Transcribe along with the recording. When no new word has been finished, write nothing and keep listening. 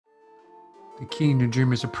The Kingdom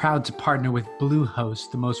Dreamers are proud to partner with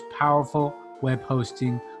Bluehost, the most powerful web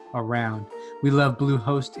hosting around. We love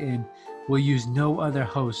Bluehost and we'll use no other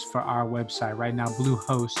host for our website. Right now,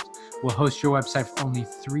 Bluehost will host your website for only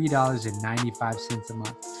 $3.95 a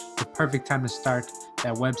month. The perfect time to start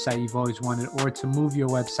that website you've always wanted or to move your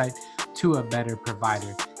website to a better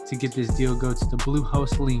provider. To get this deal, go to the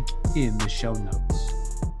Bluehost link in the show notes.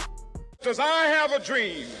 As I have a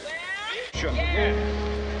dream,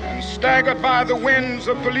 and staggered by the winds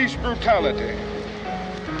of police brutality,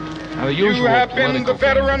 you have been the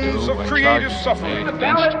veterans of creative suffering. The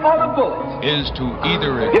ballot or the bullet is to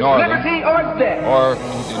either ignore them or to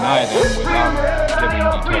deny them without giving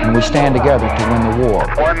details. And we stand together to win the war.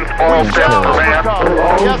 One small step for man.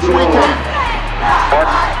 Yes, we can.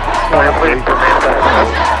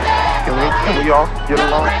 Can we all get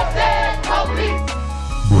along?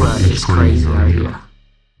 It's crazy out here.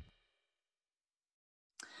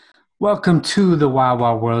 Welcome to the Wild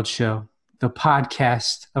Wild World Show, the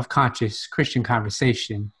podcast of conscious Christian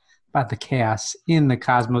conversation about the chaos in the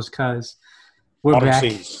cosmos, cuz we're all back.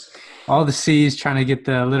 All the C's, trying to get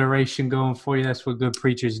the alliteration going for you. That's what good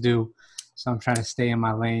preachers do. So I'm trying to stay in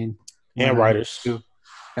my lane. And writers.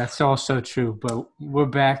 That's also true. But we're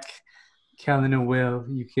back, Kellen and Will.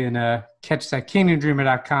 You can catch us at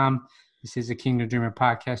kingdomdreamer.com. This is a Kingdom Dreamer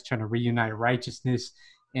podcast trying to reunite righteousness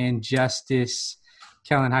and justice.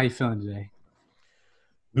 Kellen, how you feeling today?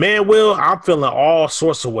 Man, Will, I'm feeling all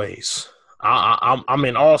sorts of ways. I'm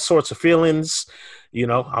in all sorts of feelings. You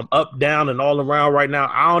know, I'm up, down, and all around right now.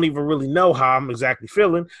 I don't even really know how I'm exactly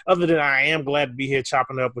feeling, other than I am glad to be here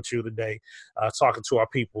chopping it up with you today, talking to our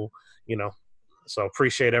people, you know. So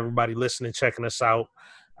appreciate everybody listening, checking us out,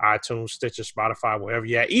 iTunes, Stitcher, Spotify, wherever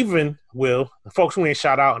you're at. Even, Will, the folks we ain't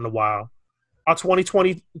shout out in a while, our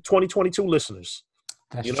 2022 listeners.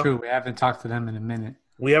 That's true. We haven't talked to them in a minute.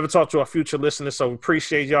 We haven't talked to our future listeners, so we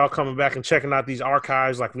appreciate y'all coming back and checking out these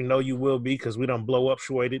archives like we know you will be, because we done blow up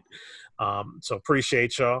Shwaited. So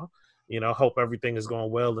appreciate y'all. You know, hope everything is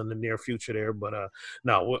going well in the near future there. But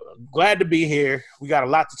no, we're glad to be here. We got a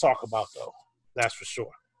lot to talk about, though. That's for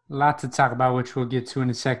sure. A lot to talk about, which we'll get to in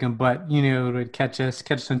a second. But, you know, to catch us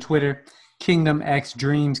on Twitter, Kingdom X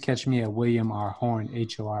Dreams. Catch me at William R. Horn,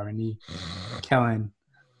 HORNE. Kellen,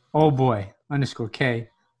 oh boy, _K,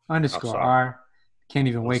 _R. Can't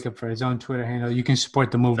even wake up for his own Twitter handle. You can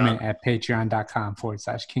support the movement at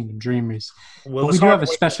patreon.com/Kingdom Dreamers. Well, we do have a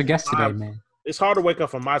special guest today, man. It's hard to wake up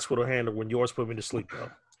from my Twitter handle when yours put me to sleep, though.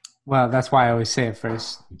 Well, that's why I always say it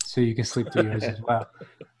first, so you can sleep through yours as well.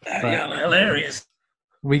 Y'all hilarious.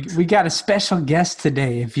 We got a special guest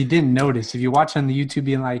today. If you didn't notice, if you watch on the YouTube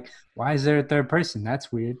being like, why is there a third person?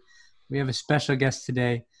 That's weird. We have a special guest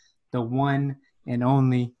today, the one and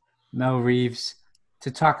only Mel Reeves, to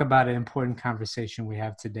talk about an important conversation we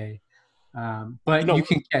have today. But you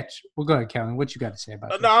can catch. Well, go ahead, Kellen. What you got to say about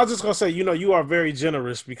that? No, I was just going to say, you know, you are very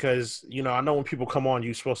generous because, you know, I know when people come on,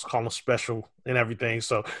 you're supposed to call them special and everything.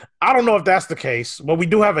 So I don't know if that's the case, but we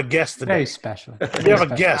do have a guest today. Very special. We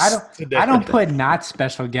have a guest today. I don't put not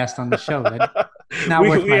special guest on the show. That's not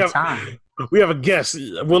worth my time. We have a guest.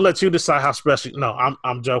 We'll let you decide how special. No,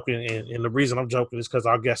 I'm joking. And the reason I'm joking is because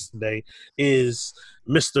our guest today is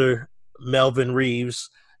Mr. Melvin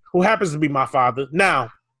Reeves, who happens to be my father.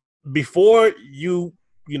 Now, before you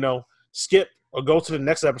skip or go to the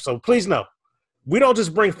next episode, please know we don't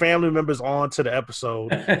just bring family members on to the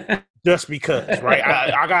episode just because, right?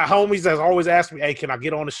 I got homies that's always ask me, hey, can I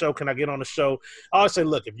get on the show? Can I get on the show? I always say,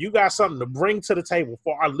 look, if you got something to bring to the table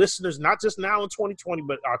for our listeners, not just now in 2020,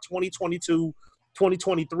 but our 2022,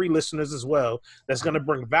 2023 listeners as well, that's going to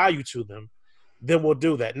bring value to them, then we'll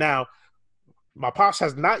do that. Now, my pops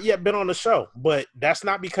has not yet been on the show, but that's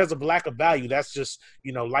not because of lack of value. That's just,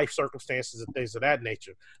 you know, life circumstances and things of that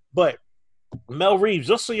nature. But Mel Reeves,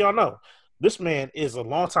 just so y'all know, this man is a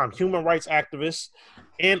longtime human rights activist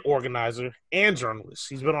and organizer and journalist.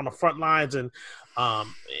 He's been on the front lines and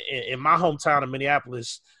in my hometown of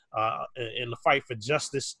Minneapolis in the fight for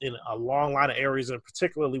justice in a long line of areas, and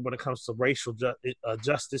particularly when it comes to racial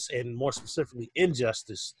justice and more specifically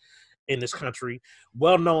injustice in this country.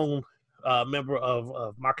 Well-known member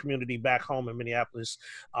of my community back home in Minneapolis.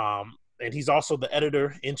 And he's also the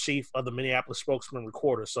editor-in-chief of the Minneapolis Spokesman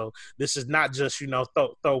Recorder. So this is not just, you know,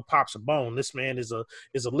 throw Pops a bone. This man is a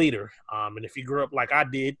leader. And if he grew up like I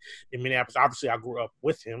did in Minneapolis, obviously I grew up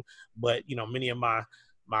with him, but, you know, many of my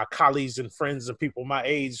colleagues and friends and people my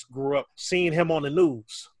age grew up seeing him on the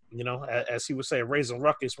news, you know, as he would say, raising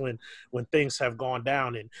ruckus when things have gone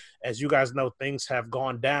down. And as you guys know, things have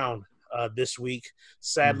gone down this week,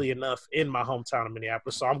 sadly enough, in my hometown of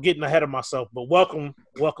Minneapolis. So I'm getting ahead of myself. But welcome,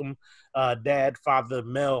 Dad, Father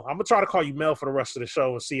Mel. I'm gonna try to call you Mel for the rest of the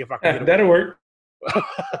show and see if I can get away. That'll work.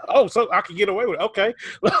 Oh, so I can get away with it. Okay.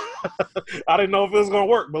 I didn't know if it was gonna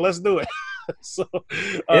work, but let's do it. So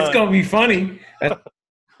it's gonna be funny.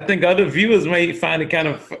 I think other viewers may find it kind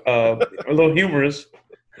of a little humorous.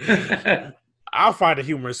 I'll find it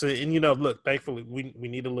humorous, and look, thankfully we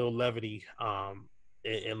need a little levity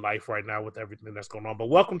in life right now with everything that's going on. But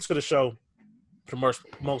welcome to the show for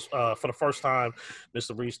the first time,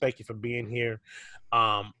 Mr. Reeves. Thank you for being here.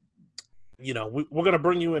 We're gonna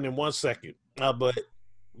bring you in 1 second, but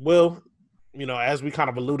Will, as we kind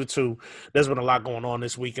of alluded to, there's been a lot going on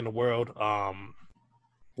this week in the world.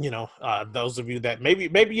 Those of you that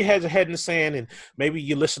maybe you had your head in the sand and maybe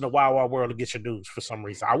you listen to Wild Wild World to get your news for some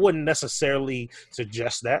reason. I wouldn't necessarily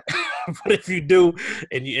suggest that, but if you do,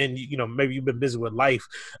 and maybe you've been busy with life,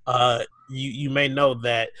 you may know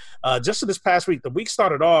that just in this past week, the week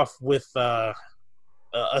started off with a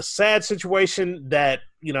sad situation that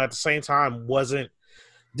at the same time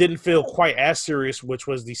didn't feel quite as serious, which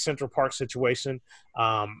was the Central Park situation,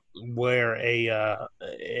 where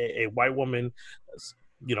a white woman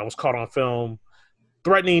was caught on film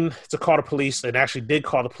threatening to call the police, and actually did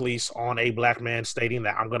call the police on a black man, stating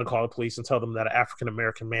that I'm going to call the police and tell them that an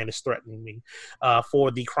African-American man is threatening me for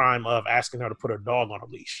the crime of asking her to put her dog on a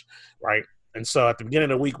leash, right? And so at the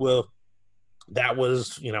beginning of the week, that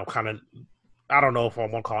was, kind of, I don't know if I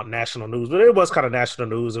want to call it national news, but it was kind of national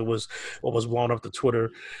news. It was what was blown up to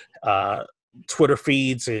Twitter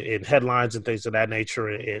feeds and headlines and things of that nature.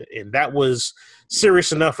 And that was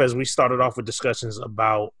serious enough as we started off with discussions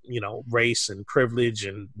about, race and privilege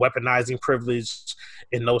and weaponizing privilege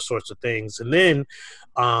and those sorts of things. And then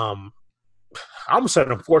I almost said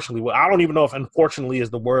unfortunately. Well, I don't even know if unfortunately is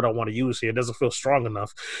the word I want to use here. It doesn't feel strong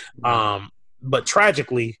enough. But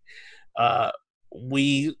tragically,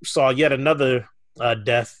 we saw yet another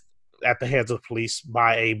death at the hands of the police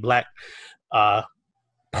by a black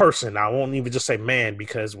person. I won't even just say man,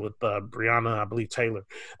 because with Breonna, I believe Taylor,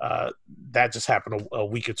 that just happened a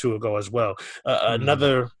week or two ago as well.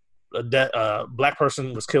 Another black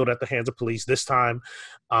person was killed at the hands of police. This time,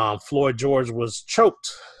 Floyd George was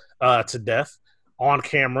choked to death on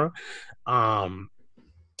camera.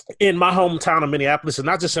 In my hometown of Minneapolis, and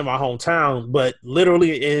not just in my hometown, but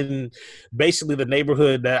literally in basically the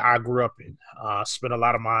neighborhood that I grew up in. Spent a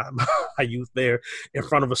lot of my youth there in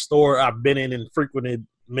front of a store I've been in and frequented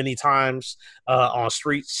many times on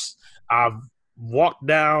streets. I've walked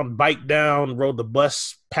down, biked down, rode the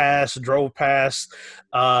bus past, drove past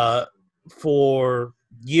for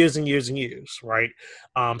years and years and years, right?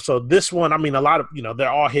 So this one, I mean, a lot of, they're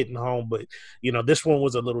all hitting home, but, this one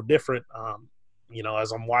was a little different.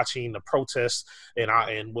 As I'm watching the protests,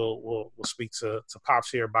 and we'll speak to Pops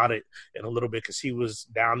here about it in a little bit, because he was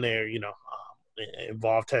down there,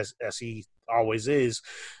 involved as he always is.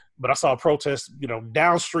 But I saw a protest,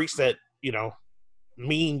 down streets that,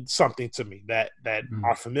 mean something to me, that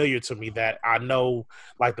are familiar to me, that I know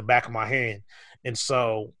like the back of my hand. And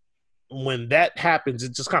so when that happens,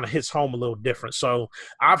 it just kind of hits home a little different. So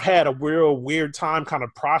I've had a real weird time kind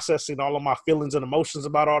of processing all of my feelings and emotions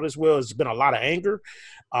about all this. Will, it's been a lot of anger.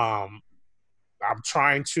 I'm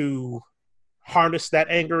trying to harness that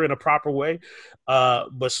anger in a proper way. So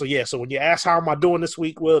when you ask how am I doing this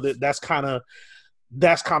week, Will, that's kind of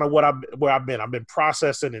where I've been. I've been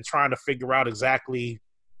processing and trying to figure out exactly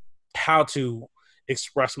how to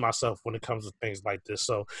express myself when it comes to things like this.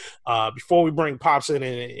 So before we bring Pops in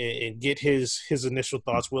and get his initial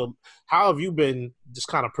thoughts, Will, how have you been just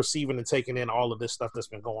kind of perceiving and taking in all of this stuff that's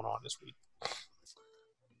been going on this week?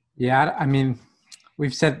 Yeah, I mean,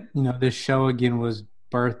 we've said, this show again was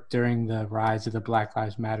birthed during the rise of the Black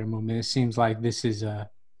Lives Matter movement. It seems like this is a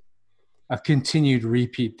continued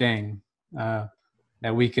repeat thing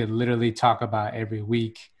that we could literally talk about every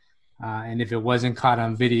week. And if it wasn't caught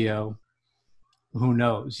on video, who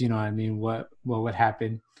knows, what would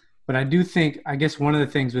happen. But I do think, I guess one of the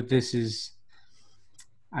things with this is,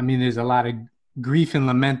 there's a lot of grief and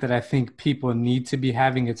lament that I think people need to be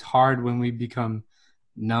having. It's hard when we become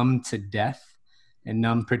numb to death, and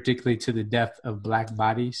numb particularly to the death of Black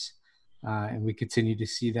bodies. And we continue to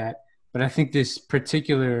see that. But I think this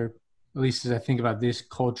particular, at least as I think about this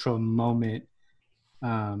cultural moment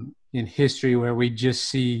in history, where we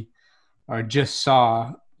just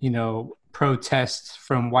saw, protests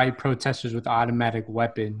from white protesters with automatic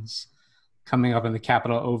weapons coming up in the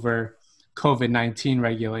Capitol over COVID-19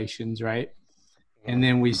 regulations, right? And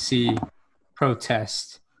then we see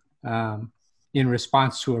protests in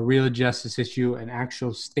response to a real justice issue, an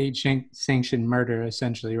actual state-sanctioned murder,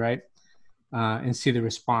 essentially, right? and see the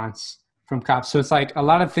response from cops. So it's like a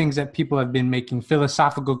lot of things that people have been making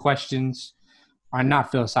philosophical questions are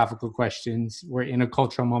not philosophical questions. We're in a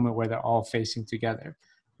cultural moment where they're all facing together,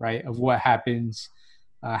 right? Of what happens,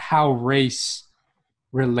 how race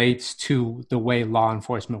relates to the way law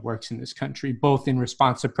enforcement works in this country, both in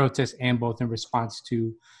response to protests and both in response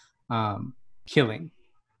to killing,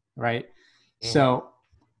 right? Mm-hmm. So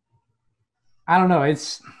I don't know. I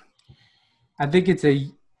think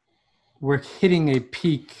we're hitting a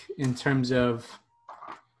peak in terms of,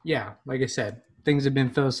 like I said, things have been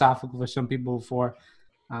philosophical for some people before.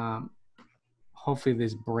 Hopefully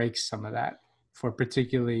this breaks some of that for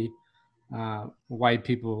particularly white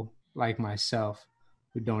people like myself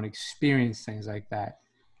who don't experience things like that,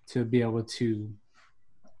 to be able to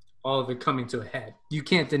all of it coming to a head. You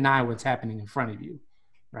can't deny what's happening in front of you,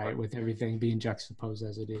 right? With everything being juxtaposed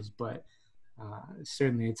as it is, but it's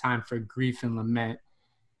certainly a time for grief and lament.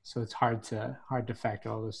 So it's hard to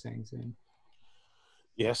factor all those things in.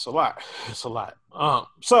 Yeah, it's a lot.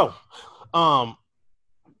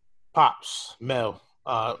 Pops, Mel,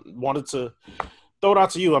 wanted to throw it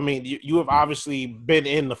out to you. I mean, you have obviously been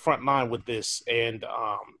in the front line with this, and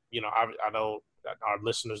I know that our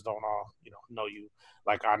listeners don't all know you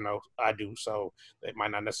like I do, so they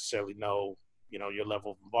might not necessarily know your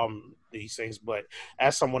level of involvement in these things. But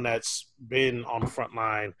as someone that's been on the front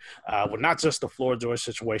line with not just the Floyd George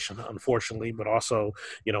situation, unfortunately, but also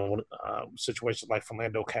situations like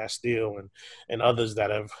Philando Castile and others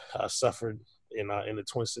that have suffered in the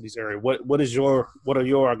Twin Cities area, what are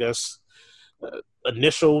your I guess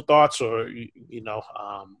initial thoughts, or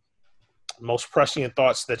most prescient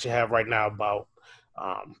thoughts that you have right now about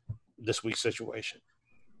this week's situation?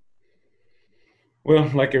 Well,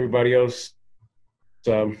 like everybody else,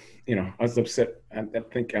 I was upset. I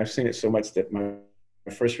think I've seen it so much that my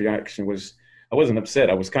first reaction was, I wasn't upset.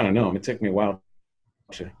 I was kind of numb. It took me a while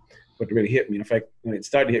for it to really hit me. In fact, when it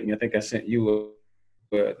started to hit me, I think I sent you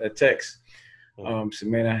a text. So,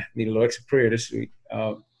 man, I need a little extra prayer this week,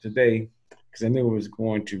 today, because I knew it was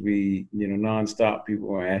going to be, nonstop. People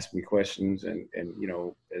were asking me questions, and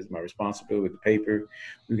as my responsibility with the paper,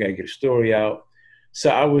 we got to get a story out. So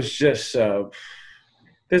I was just,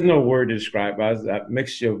 there's no word to describe. I was a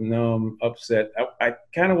mixture of numb, upset. I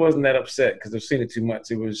kind of wasn't that upset because I've seen it too much.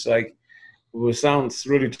 It was like, it sounds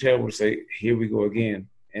really terrible to say, here we go again.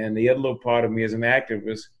 And the other little part of me as an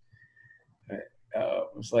activist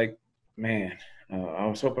was like, man, I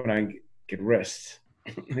was hoping I could rest,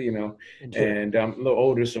 and I'm a little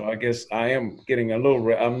older, so I guess I am getting a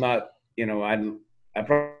little, I'm not, I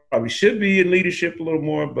probably should be in leadership a little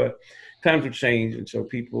more, but times have changed. And so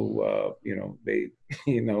people, they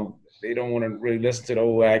don't want to really listen to the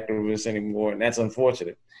old activists anymore. And that's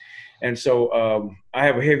unfortunate. And so I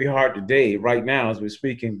have a heavy heart today, right now, as we're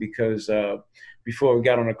speaking, because before we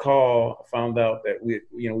got on the call, I found out that we've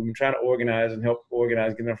been trying to organize and help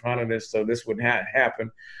organize, get in front of this so this wouldn't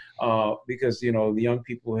happen, because, the young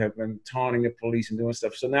people have been taunting the police and doing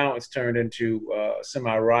stuff. So now it's turned into a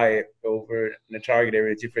semi-riot over in the Target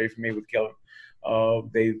area that you're very familiar with, Kelly.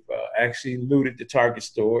 They've actually looted the Target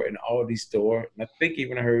store and Aldi store, and I think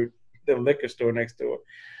even I heard the liquor store next door.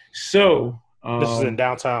 So this is in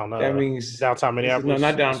downtown. That means downtown Minneapolis. No,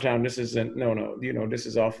 not downtown. This isn't. No. This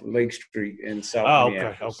is off Lake Street in South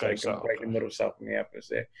Minneapolis. Okay. Like right in the middle of South Minneapolis.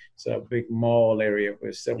 There, it's a big mall area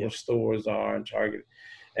where several stores are and Target,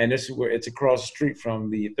 and this is where it's across the street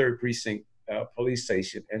from the 3rd Precinct police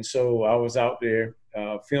station. And so I was out there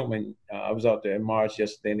filming. I was out there in March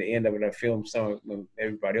yesterday, and the end of it, I filmed some of them.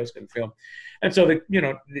 Everybody else couldn't film, and so the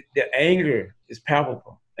anger is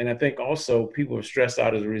palpable. And I think also people are stressed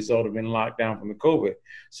out as a result of being locked down from the COVID.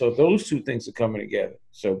 So those two things are coming together.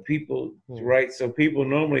 So people, right? So people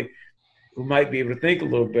normally who might be able to think a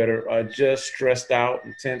little better are just stressed out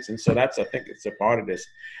and tense. And so I think it's a part of this.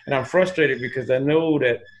 And I'm frustrated because I know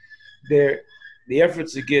that the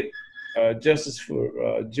efforts to get justice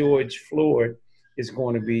for George Floyd is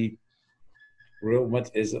going to be a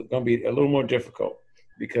little more difficult,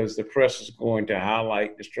 because the press is going to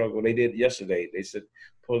highlight the struggle. They did yesterday. They said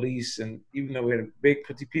police, and even though we had a big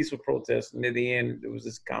peaceful protest, and near the end there was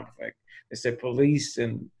this conflict, they said police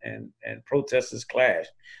and protesters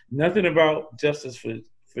clashed. Nothing about justice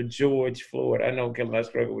for George Floyd. I know Kelly, I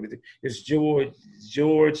struggle with it. It's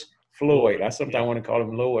George Floyd. I sometimes want to call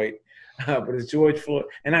him Lloyd, but it's George Floyd.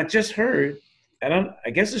 And I just heard, and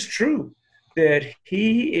I guess it's true, that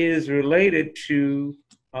he is related to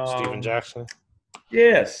Stephen Jackson.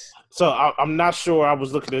 Yes. So I'm not sure. I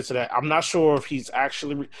was looking into that. I'm not sure if he's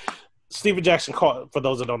actually. Steven Jackson called. For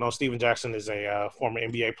those that don't know, Steven Jackson is a former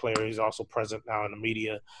NBA player. He's also present now in the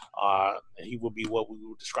media. He would be what we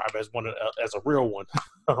would describe as as a real one.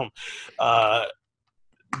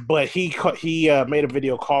 But he made a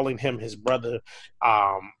video calling him his brother.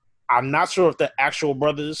 I'm not sure if they're actual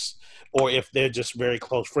brothers or if they're just very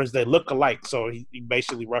close friends. They look alike, so he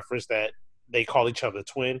basically referenced that they call each other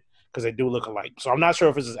twin because they do look alike. So I'm not sure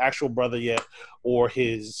if it's his actual brother yet or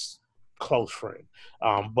his close friend.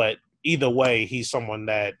 But either way, he's someone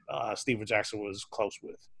that Steven Jackson was close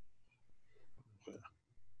with.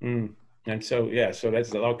 And so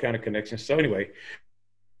that's all kind of connections. So anyway,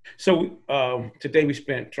 today we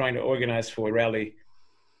spent trying to organize for a rally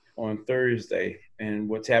on Thursday, and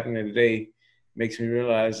what's happening today makes me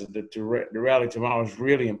realize that the rally tomorrow is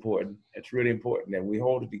really important. It's really important that we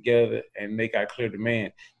hold it together and make our clear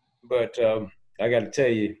demand. But I got to tell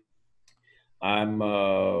you, I'm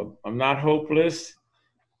not hopeless,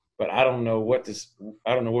 but I don't know where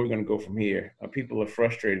we're going to go from here. People are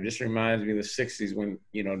frustrated. This reminds me of the '60s when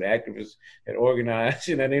the activists had organized.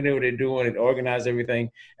 They knew what they're doing and organized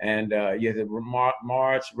everything, and you had the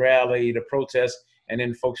march, rally, the protest, and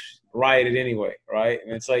then folks rioted anyway, right?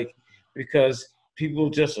 And it's like because people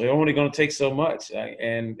just are only going to take so much,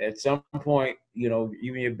 and at some point, even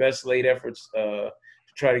your best laid efforts to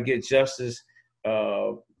try to get justice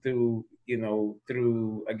through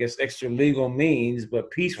I guess extra legal means, but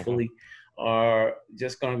peacefully, are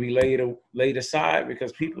just going to be laid aside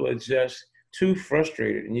because people are just too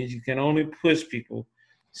frustrated, and you can only push people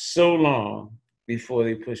so long before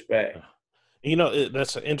they push back.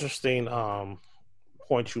 That's an interesting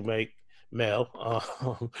point you make, Mel,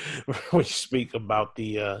 when you speak about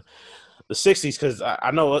the '60s, because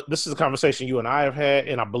I know this is a conversation you and I have had,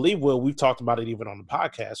 and I believe we've talked about it even on the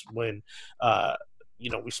podcast when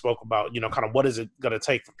we spoke about kind of what is it going to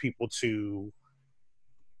take for people to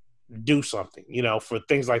do something, for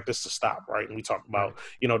things like this to stop, right? And we talked about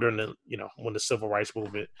during the when the civil rights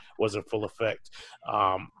movement was in full effect,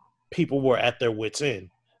 people were at their wits' end.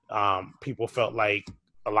 A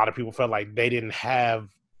lot of people felt like they didn't have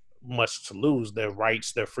much to lose. Their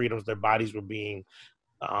rights, their freedoms, their bodies were being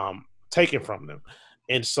taken from them.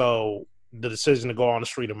 And so the decision to go on the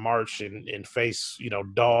street and march and face,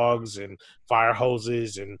 dogs and fire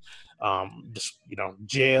hoses and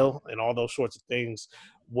jail and all those sorts of things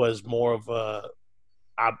was more of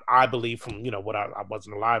I believe from, what I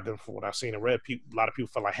wasn't alive then, from what I've seen and read, a lot of people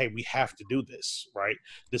felt like, hey, we have to do this, right?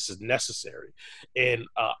 This is necessary. And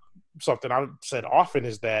something I've said often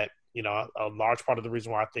is that, a large part of the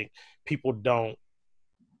reason why I think people don't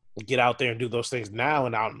get out there and do those things now,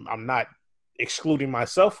 and I'm not excluding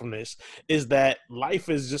myself from this, is that life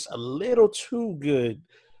is just a little too good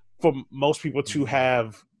for most people to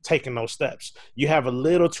have taken those steps. You have a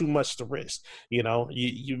little too much to risk.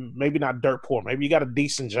 You maybe not dirt poor, maybe you got a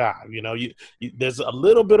decent job. You there's a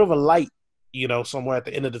little bit of a light, somewhere at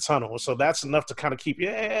the end of the tunnel. So that's enough to kind of keep you.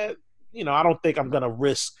 I don't think I'm gonna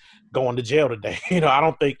risk going to jail today. I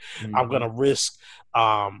don't think I'm gonna risk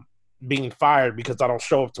being fired because I don't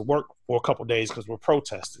show up to work for a couple of days because we're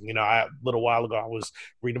protesting. A little while ago I was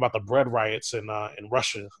reading about the bread riots in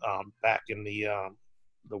Russia back in the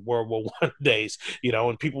World War I days,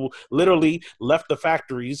 and people literally left the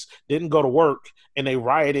factories, didn't go to work, and they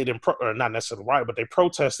rioted or not necessarily riot, but they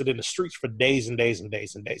protested in the streets for days and days and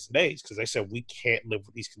days and days and days because they said we can't live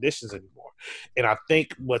with these conditions anymore. And I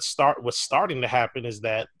think what's starting to happen is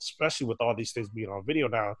that, especially with all these things being on video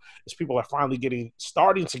now, is people are finally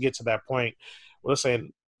starting to get to that point where they're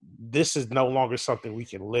saying this is no longer something we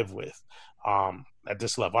can live with at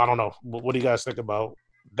this level. I don't know. What do you guys think about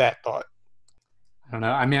that thought? I don't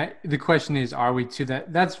know. I mean, the question is, are we to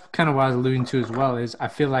that? That's kind of what I was alluding to as well, is I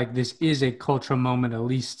feel like this is a cultural moment, at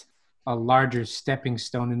least a larger stepping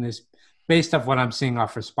stone in this, based off what I'm seeing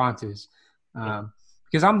off responses.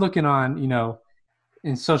 Because I'm looking on,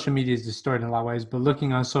 and social media is distorted in a lot of ways, but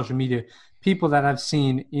looking on social media, people that I've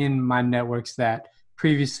seen in my networks that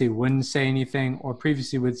previously wouldn't say anything or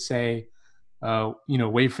previously would say,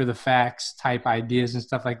 wait for the facts type ideas and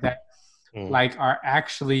stuff like that, are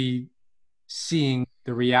actually seeing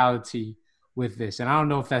the reality with this. And I don't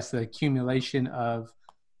know if that's the accumulation of,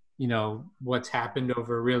 what's happened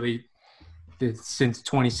over really since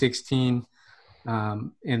 2016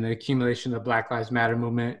 and the accumulation of the Black Lives Matter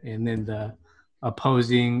movement and then the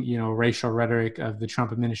opposing, racial rhetoric of the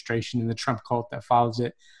Trump administration and the Trump cult that follows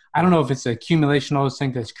it. I don't know if it's the accumulation of all those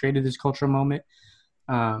things that's created this cultural moment.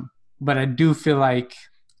 But I do feel like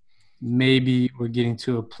maybe we're getting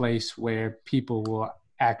to a place where people will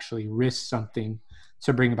actually risk something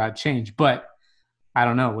to bring about change. But I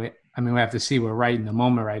don't know. We have to see. We're right in the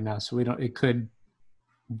moment right now. So it could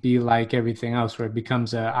be like everything else, where it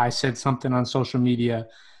becomes I said something on social media,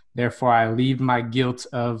 therefore I leave my guilt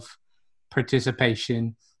of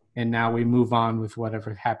participation, and now we move on with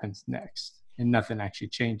whatever happens next, and nothing actually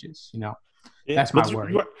changes. Yeah, That's my but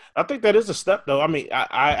worry. I think that is a step, though. I mean,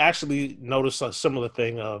 I actually noticed a similar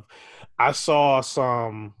thing of I saw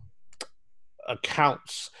some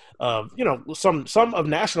accounts of some of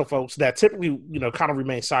national folks that typically kind of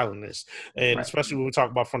remain silent in this, and Right. especially when we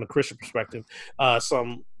talk about from the Christian perspective,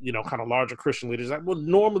 some kind of larger Christian leaders that will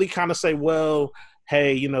normally kind of say, well,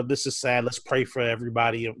 hey, this is sad, let's pray for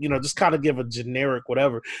everybody, just kind of give a generic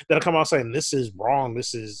whatever, that'll come out saying this is wrong,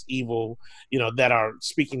 this is evil, that are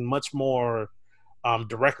speaking much more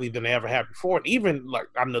directly than they ever have before. And even like,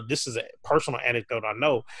 I know this is a personal anecdote, I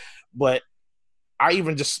know, but I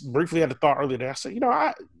even just briefly had a thought earlier that I said,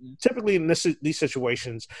 I typically in these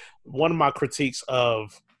situations, one of my critiques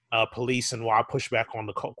of police and why I push back on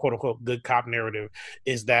the quote unquote good cop narrative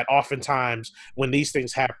is that oftentimes when these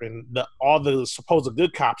things happen, all the supposed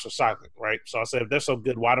good cops are silent, right? So I said, if they're so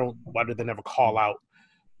good, why do they never call out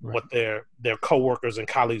what their coworkers and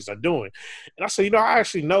colleagues are doing? And I said, I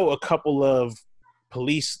actually know a couple of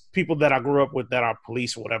police people that I grew up with that are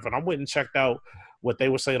police or whatever, and I went and checked out what they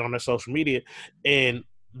were saying on their social media, and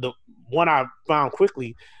the one I found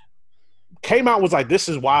quickly came out was like, this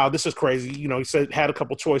is wild, this is crazy. He said, had a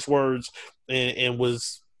couple choice words, and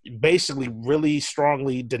was basically really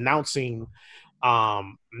strongly denouncing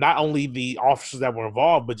not only the officers that were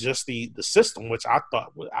involved, but just the system, which I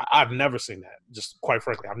thought I've never seen that. Just quite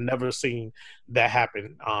frankly, I've never seen that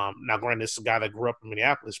happen. Now, granted, this is a guy that grew up in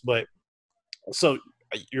Minneapolis, but so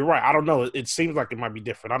you're right. I don't know. It seems like it might be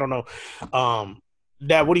different. I don't know.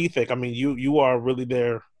 Dad, what do you think? I mean, you are really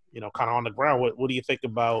there, kind of on the ground. What do you think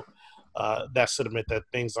about that sentiment that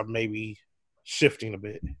things are maybe shifting a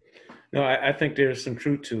bit? No, I think there's some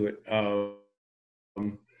truth to it.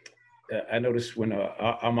 I noticed when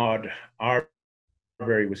Ahmaud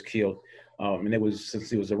Arbery was killed, and since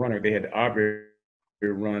he was a runner, they had the Arbery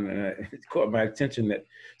run, and it caught my attention that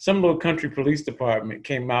some little country police department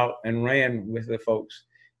came out and ran with the folks.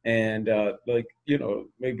 And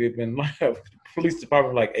maybe it'd been like a police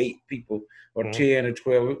department like 8 people or 10 or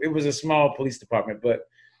 12. It was a small police department, but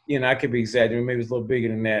I could be exaggerating. Maybe it was a little bigger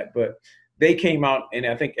than that. But they came out, and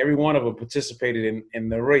I think every one of them participated in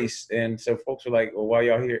the race. And so folks were like, "Well, why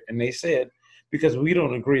y'all here?" And they said, "Because we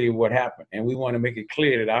don't agree with what happened, and we want to make it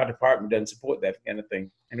clear that our department doesn't support that kind of thing."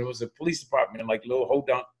 And it was a police department in like little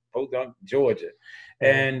Podunk, Georgia,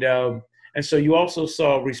 and so you also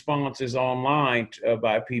saw responses online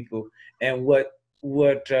by people, and what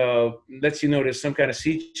lets you know there's some kind of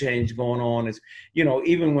sea change going on is,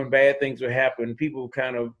 even when bad things would happen, people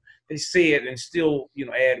kind of, they say it and still,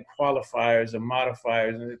 add qualifiers or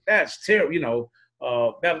modifiers, and that's terrible,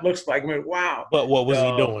 that looks like, wow. But what was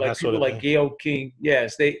he doing? Like That's people like Gayle King,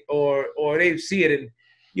 yes, they see it,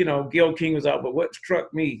 and Gayle King was out. But what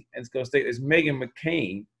struck me and it's going to stay is Meghan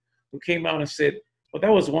McCain, who came out and said, well, that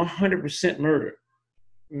was 100% murder.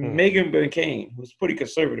 Meghan McCain, who's pretty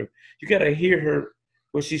conservative, you got to hear her,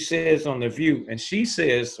 what she says on The View. And she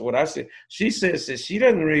says what I said. She says that she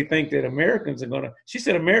doesn't really think that Americans are going to, she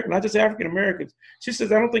said American, not just African Americans. She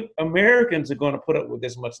says, I don't think Americans are going to put up with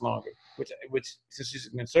this much longer, which since she's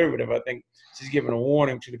conservative, I think she's giving a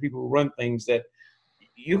warning to the people who run things that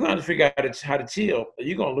you're going to figure out how to chill, or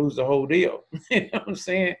you're going to lose the whole deal. You know what I'm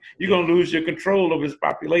saying? You're going to lose your control of this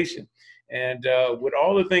population. And with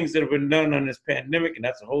all the things that have been done on this pandemic, and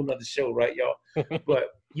that's a whole nother show, right, y'all? But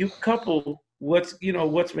you couple what's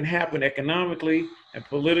been happening economically and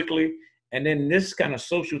politically, and then this kind of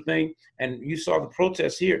social thing, and you saw the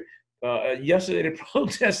protests here. Yesterday, the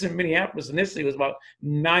protests in Minneapolis, and this thing was about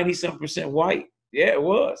 90-something% white. Yeah, it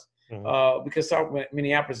was. Because South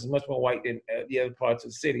Minneapolis is much more white than the other parts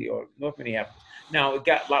of the city or North Minneapolis. Now, it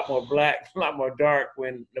got a lot more black, a lot more dark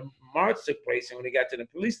when the march took place and when they got to the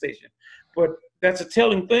police station. But that's a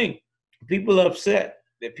telling thing. People are upset.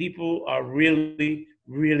 That people are really,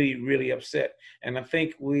 really, really upset. And I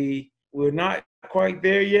think we're not quite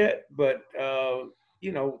there yet, but,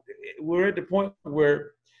 we're at the point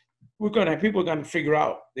where people are going to figure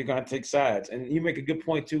out, they're going to take sides. And you make a good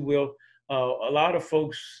point too, Will. A lot of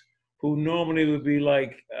folks who normally would be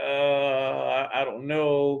like, I don't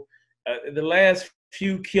know, the last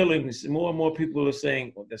few killings, more and more people are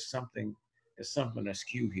saying, well, there's something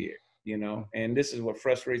askew here, and this is what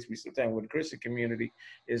frustrates me sometimes with the Christian community,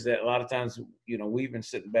 is that a lot of times, we've been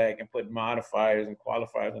sitting back and putting modifiers and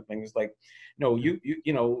qualifiers and things like, no, you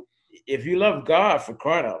if you love God, for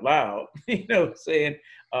crying out loud, saying,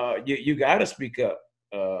 you got to speak up.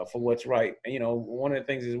 for what's right. And, one of the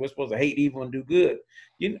things is we're supposed to hate evil and do good.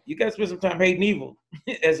 You got to spend some time hating evil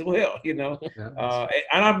as well, and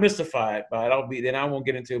I'm mystified by it. Then I won't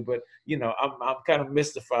get into it, but I'm kind of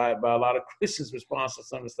mystified by a lot of Christians' response to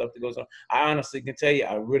some of the stuff that goes on. I honestly can tell you,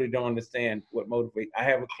 I really don't understand what motivates. I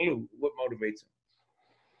have a clue what motivates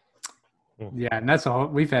them. Yeah,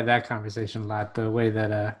 and we've had that conversation a lot. The way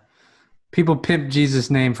that people pimp Jesus'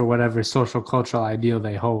 name for whatever social cultural ideal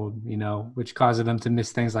they hold, which causes them to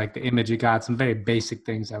miss things like the image of God, some very basic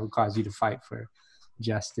things that would cause you to fight for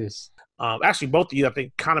justice. Actually, both of you, I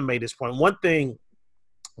think, kind of made this point. One thing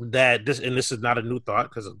that this is not a new thought,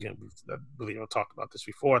 because again, I believe I've talked about this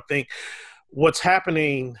before. I think what's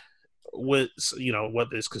happening with,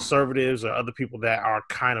 whether it's conservatives or other people that are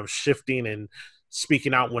kind of shifting and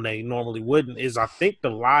speaking out when they normally wouldn't, is I think the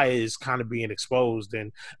lie is kind of being exposed.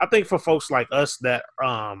 And I think for folks like us that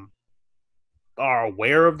are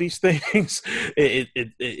aware of these things,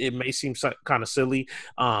 it may seem kind of silly.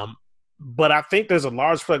 But I think there's a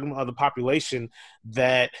large segment of the population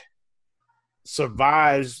that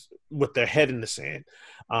survives with their head in the sand.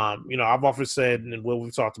 I've often said, and when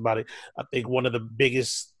we've talked about it, I think one of the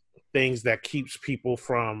biggest things that keeps people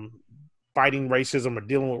from fighting racism or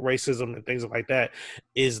dealing with racism and things like that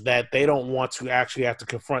is that they don't want to actually have to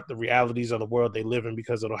confront the realities of the world they live in,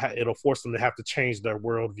 because it'll force them to have to change their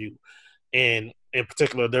worldview, and in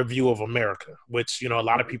particular their view of America, which, a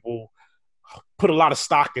lot of people put a lot of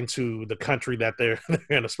stock into the country that they're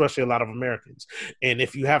in, especially a lot of Americans. And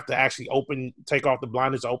if you have to actually take off the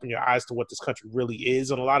blinders, open your eyes to what this country really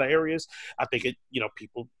is in a lot of areas, I think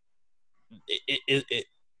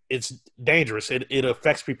it's dangerous. It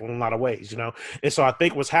affects people in a lot of ways, And so I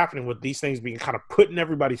think what's happening with these things being kind of put in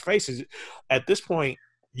everybody's faces at this point,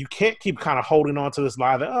 you can't keep kind of holding on to this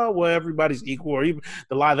lie that, oh, well, everybody's equal, or even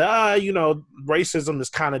the lie that, racism is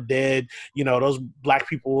kind of dead. Those black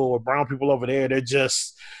people or brown people over there, they're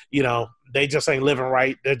just, they just ain't living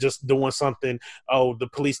right. They're just doing something. Oh, the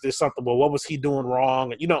police did something. Well, what was he doing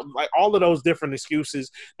wrong? Like all of those different excuses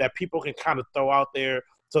that people can kind of throw out there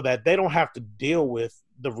so that they don't have to deal with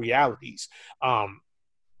the realities.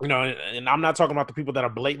 And I'm not talking about the people that are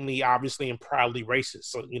blatantly, obviously, and proudly racist.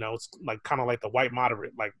 So, it's like kind of like the white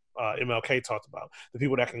moderate, like MLK talked about. The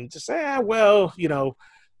people that can just say, I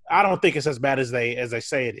don't think it's as bad as they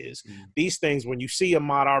say it is. Mm-hmm. These things, when you see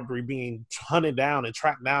Ahmaud Arbery being hunted down and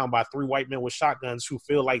tracked down by 3 white men with shotguns who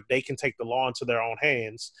feel like they can take the law into their own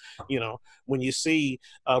hands, when you see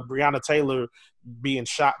Breonna Taylor being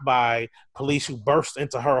shot by police who burst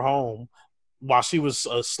into her home while she was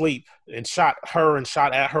asleep and shot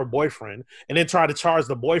at her boyfriend, and then tried to charge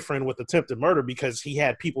the boyfriend with attempted murder because he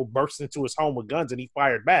had people burst into his home with guns and he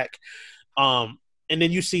fired back. And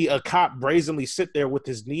then you see a cop brazenly sit there with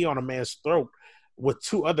his knee on a man's throat with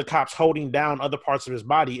 2 other cops holding down other parts of his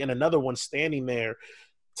body, and another one standing there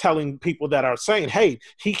telling people that are saying, hey,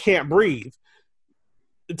 he can't breathe,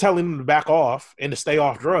 telling them to back off and to stay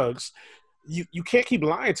off drugs. You can't keep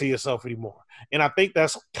lying to yourself anymore. And I think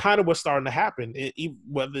that's kind of what's starting to happen.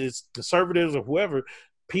 Whether it's conservatives or whoever,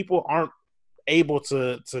 people aren't able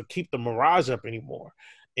to keep the mirage up anymore.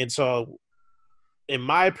 And so, in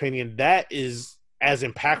my opinion, that is as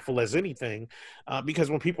impactful as anything, because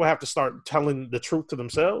when people have to start telling the truth to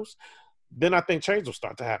themselves, then I think change will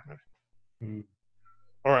start to happen. Mm-hmm.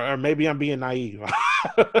 Or maybe I'm being naive.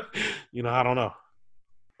 I don't know.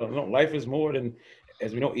 No, life is more than,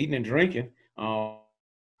 as we know, eating and drinking.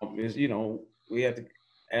 We have to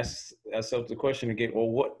ask ourselves the question again,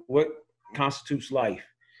 well, what constitutes life?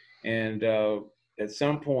 And at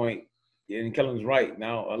some point, and Kellen's right,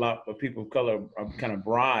 now a lot of people of color are kind of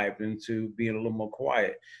bribed into being a little more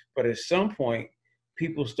quiet. But at some point,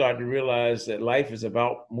 people start to realize that life is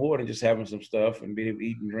about more than just having some stuff and being able to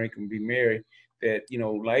eat and drink and be merry. That,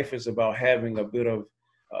 life is about having a bit of,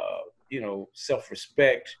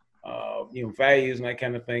 self-respect, values and that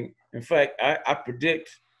kind of thing. In fact, I predict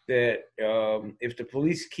that if the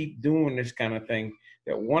police keep doing this kind of thing,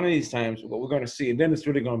 that one of these times what we're going to see, and then it's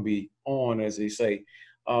really going to be on, as they say,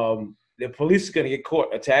 the police is going to get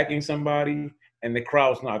caught attacking somebody and the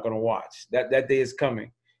crowd's not going to watch. That day is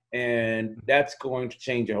coming. And that's going to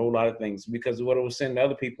change a whole lot of things, because what it was saying to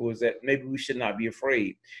other people is that maybe we should not be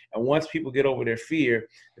afraid. And once people get over their fear,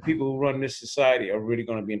 the people who run this society are really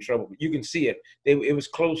going to be in trouble. You can see it. It was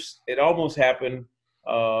close. It almost happened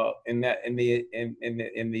in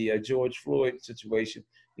the George Floyd situation.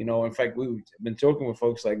 In fact, we've been talking with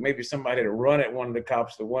folks like maybe somebody had run at one of the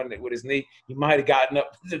cops, the one that with his knee, he might have gotten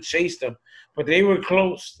up to chase them, but they were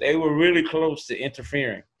close. They were really close to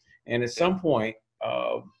interfering. And at some point,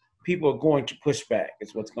 people are going to push back.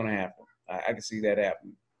 It's what's going to happen. I can see that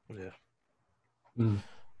happening. Yeah.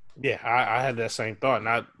 Yeah, I had that same thought, and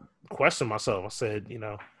I questioned myself. I said,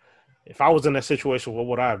 if I was in that situation, what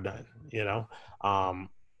would I have done?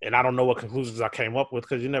 And I don't know what conclusions I came up with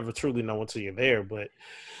because you never truly know until you're there. But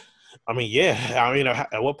I mean,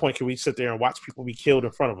 at what point can we sit there and watch people be killed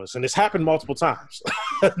in front of us? And it's happened multiple times.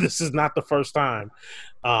 This is not the first time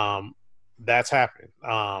that's happened.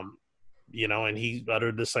 And he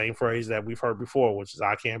uttered the same phrase that we've heard before, which is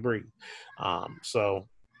 "I can't breathe." So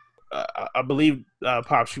I believe,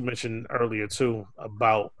 Pops, you mentioned earlier too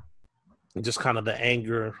about just kind of the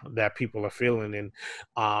anger that people are feeling, and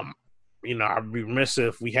I'd be remiss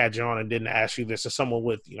if we had you on and didn't ask you this as someone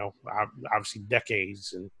with obviously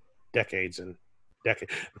decades,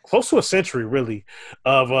 close to a century really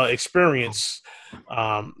of experience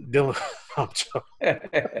dealing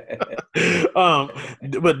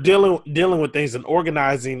but dealing with things and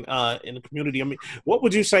organizing in the community. I mean, what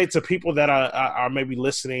would you say to people that are maybe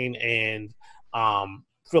listening and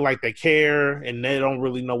feel like they care and they don't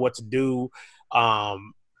really know what to do,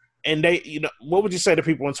 and they what would you say to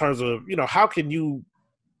people in terms of how can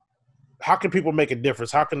people make a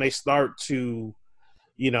difference? How can they start to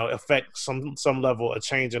affect some level of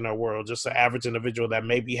change in their world? Just an average individual that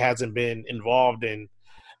maybe hasn't been involved in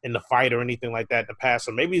the fight or anything like that in the past,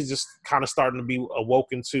 or maybe it's just kind of starting to be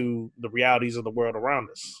awoken to the realities of the world around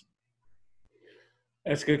us.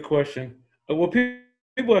 That's a good question. Well,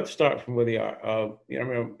 people have to start from where they are. I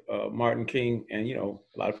remember Martin King, and a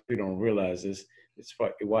lot of people don't realize this. It's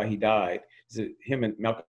why he died. Is that him and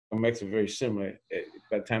Malcolm X are very similar.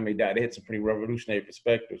 By the time they died, they had some pretty revolutionary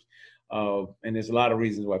perspectives. And there's a lot of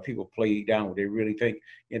reasons why people play down what they really think.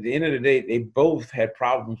 At the end of the day, they both had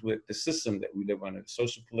problems with the system that we live under, the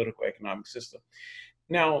social, political, economic system.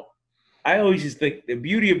 Now, I always just think the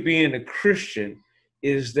beauty of being a Christian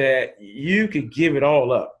is that you could give it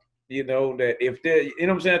all up. That if they're, what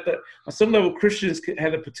I'm saying, on some level, Christians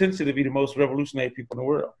have the potential to be the most revolutionary people in the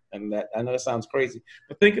world. And that, I know that sounds crazy,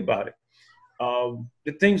 but think about it.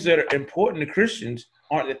 The things that are important to Christians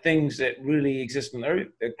aren't the things that really exist on earth.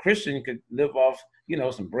 A Christian could live off,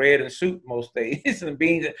 some bread and soup most days and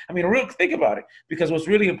beans. I mean, think about it, because what's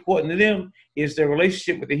really important to them is their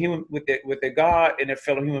relationship with with their God and their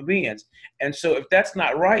fellow human beings. And so if that's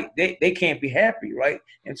not right, they can't be happy, right?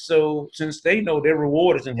 And so since they know their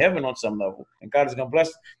reward is in heaven on some level, and God is going to bless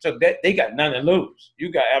them, so that they got nothing to lose.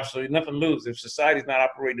 You got absolutely nothing to lose if society's not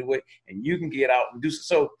operating the way, and you can get out and do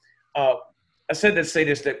so. I said to say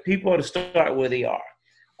this, that people ought to start where they are.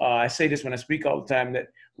 I say this when I speak all the time, that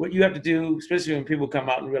what you have to do, especially when people come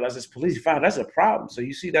out and realize this police file, that's a problem. So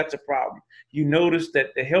you see, that's a problem. You notice that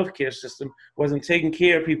the healthcare system wasn't taking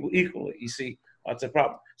care of people equally. You see, that's a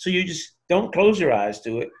problem. So you just don't close your eyes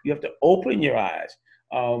to it. You have to open your eyes.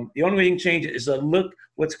 The only way you can change it is to look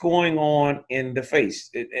what's going on in the face.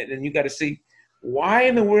 And you got to see, why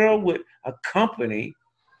in the world would a company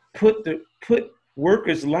put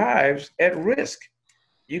workers' lives at risk?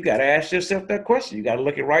 You got to ask yourself that question. You got to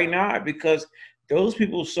look at right now, because those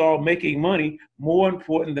people saw making money more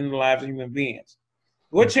important than the lives of human beings.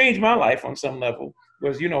 What changed my life on some level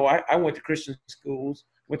was, I went to Christian schools,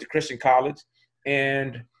 went to Christian college,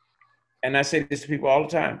 and I say this to people all the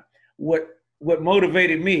time. What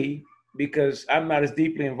motivated me, because I'm not as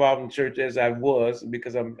deeply involved in church as I was,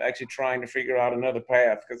 because I'm actually trying to figure out another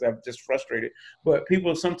path because I'm just frustrated. But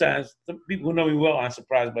some people who know me well aren't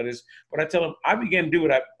surprised by this. But I tell them I began to do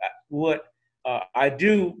what I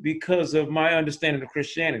do because of my understanding of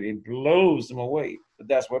Christianity. It blows them away. But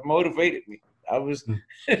that's what motivated me. I was,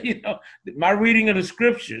 my reading of the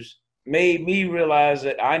scriptures made me realize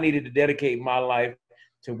that I needed to dedicate my life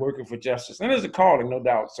to working for justice. And there's a calling, no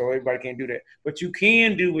doubt, so everybody can't do that. But you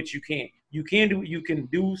can do what you can. You can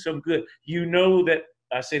do some good. That,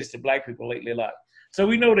 I say this to Black people lately a lot. So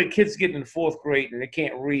we know that kids getting in the 4th grade and they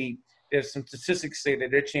can't read. There's some statistics say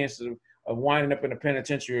that their chances of winding up in the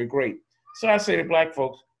penitentiary are great. So I say to Black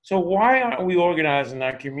folks, so why aren't we organizing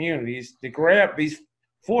our communities to grab these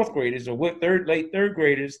 4th graders or late 3rd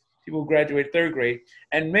graders, people who graduate 3rd grade,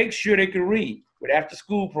 and make sure they can read with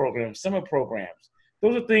after-school programs, summer programs?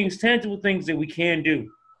 Those are things, tangible things that we can do.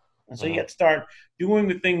 And so you have to start doing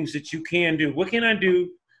the things that you can do. What can I do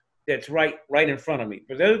that's right in front of me?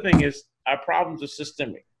 But the other thing is, our problems are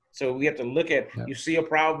systemic. So we have to look at, you see a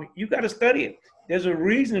problem, you got to study it. There's a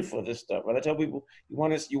reason for this stuff. When I tell people, you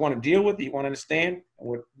want to deal with it, you want to understand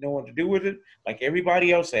and know what to do with it, like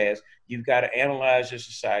everybody else has, you've got to analyze your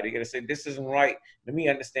society. You got to say, this isn't right. Let me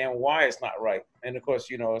understand why it's not right. And of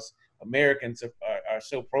course, Americans are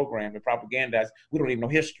so programmed and propagandized, we don't even know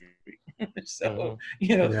history. So,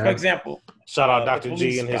 for example. Shout out Dr.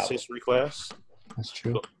 G in his history class. That's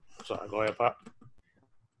true. Sorry, go ahead, Pop.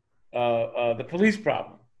 the police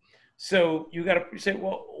problem. So you got to say,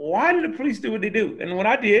 well, why did the police do what they do? And what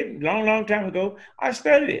I did long time ago, I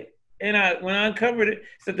studied it. And when I uncovered it,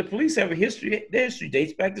 said the police have a history. Their history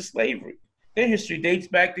dates back to slavery. Their history dates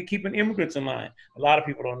back to keeping immigrants in line. A lot of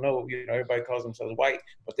people don't know, everybody calls themselves white,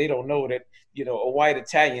 but they don't know that, white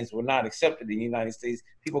Italians were not accepted in the United States.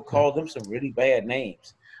 People called them some really bad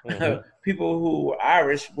names. Mm-hmm. People who were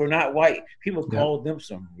Irish were not white. People called them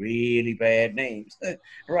some really bad names,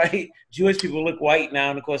 right? Jewish people look white now,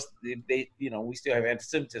 and of course, they we still have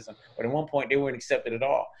anti-Semitism, but at one point they weren't accepted at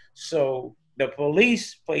all. So the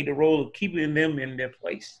police played the role of keeping them in their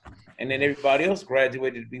place, and then everybody else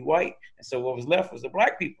graduated to be white, and so what was left was the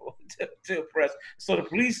black people to oppress. So the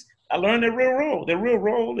police, I learned their real role. Their real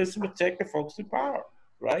role is to protect the folks in power,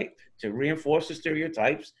 right? To reinforce the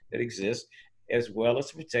stereotypes that exist, as well as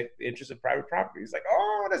to protect the interests of private property. It's like,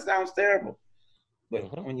 oh, that sounds terrible.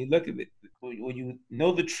 But when you look at it, when you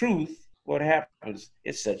know the truth, what happens,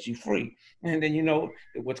 it sets you free. And then you know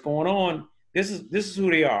what's going on. This is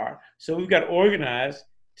who they are. So we've got to organize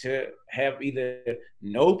to have either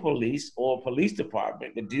no police or a police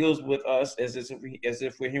department that deals with us as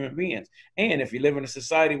if we're human beings. And if you live in a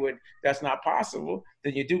society where that's not possible,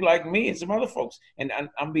 then you do like me and some other folks. And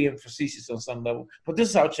I'm being facetious on some level, but this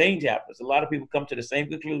is how change happens. A lot of people come to the same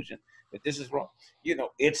conclusion that this is wrong.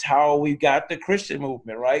 It's how we got the Christian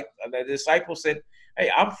movement, right? The disciples said, hey,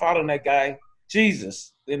 I'm following that guy,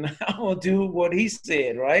 Jesus, then I'm going to do what he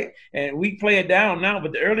said, right? And we play it down now,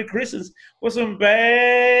 but the early Christians were some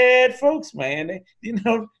bad folks, man.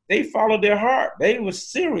 They followed their heart. They were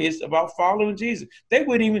serious about following Jesus.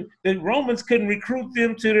 The Romans couldn't recruit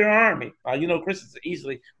them to their army. Christians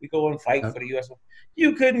we go and fight for the U.S.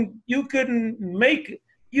 You couldn't make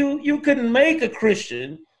a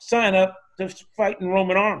Christian sign up to fight in the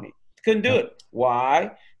Roman army. Couldn't do it.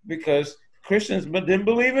 Why? Because Christians didn't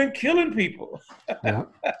believe in killing people. Yeah.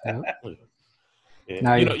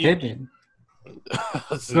 Now you're kidding.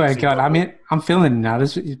 Go ahead, God. I'm feeling it now.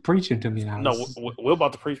 This is preaching to me now. No, we're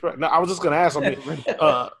about to preach right now. I was just going to ask something.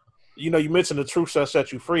 You mentioned the truth shall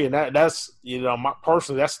set you free, and that's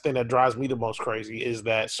personally, that's the thing that drives me the most crazy is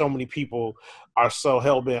that so many people are so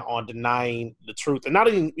hell bent on denying the truth, and not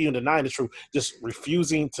even denying the truth, just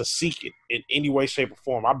refusing to seek it in any way, shape, or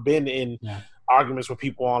form. I've been in arguments with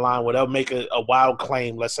people online where they'll make a wild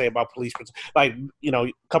claim, let's say about police, like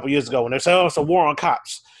a couple years ago when they say, "Oh, it's a war on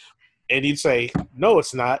cops," and you'd say, "No,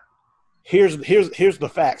 it's not. Here's the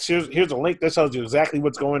facts. Here's a link that tells you exactly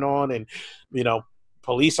what's going on," and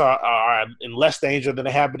police are in less danger than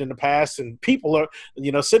they have been in the past, and people are,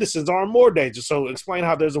 citizens are in more danger. So explain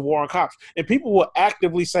how there's a war on cops, and people will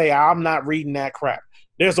actively say, "I'm not reading that crap.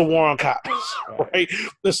 There's a war on cops," right?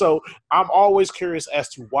 And so I'm always curious as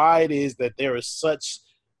to why it is that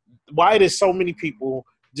why it is so many people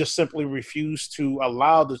just simply refuse to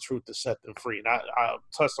allow the truth to set them free. And I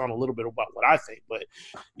touched on a little bit about what I think, but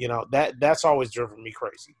that's always driven me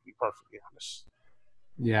crazy, to be perfectly honest.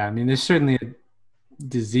 Yeah, there's certainly a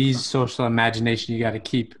diseased social imagination you got to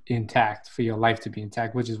keep intact for your life to be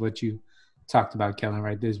intact, which is what you talked about, Kellen,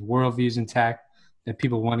 right? There's worldviews intact that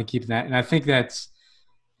people want to keep that. And I think that's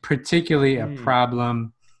particularly a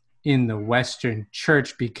problem in the Western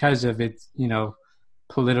church because of its,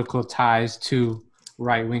 political ties to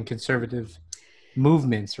right-wing conservative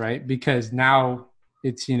movements, right? Because now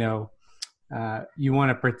it's, you want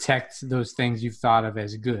to protect those things you've thought of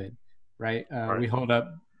as good, right? We hold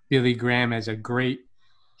up Billy Graham as a great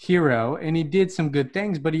hero, and he did some good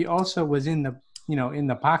things, but he also was in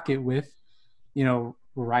the pocket with,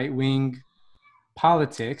 right-wing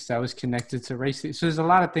politics that was connected to race. So there's a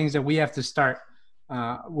lot of things that we have to start,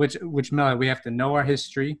 which Miller, we have to know our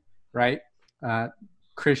history, right?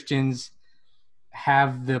 Christians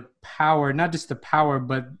have the power, not just the power,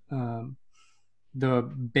 but the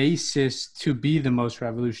basis to be the most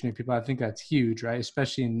revolutionary people. I think that's huge, right?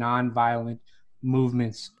 Especially in nonviolent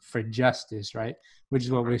movements for justice, right? Which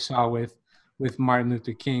is what we saw with Martin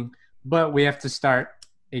Luther King. But we have to start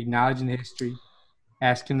acknowledging the history,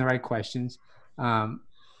 asking the right questions.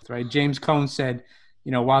 Right? James Cone said,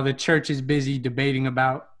 while the church is busy debating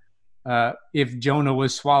about if Jonah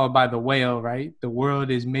was swallowed by the whale, right? The world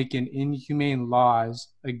is making inhumane laws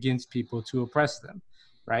against people to oppress them,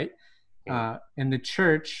 right? And the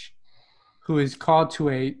church, who is called to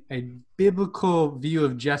a biblical view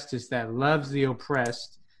of justice that loves the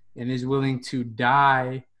oppressed and is willing to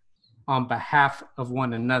die on behalf of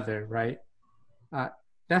one another, right?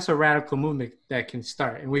 That's a radical movement that can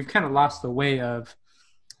start. And we've kind of lost the way of,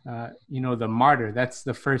 the martyr. That's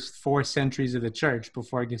the first 4 centuries of the church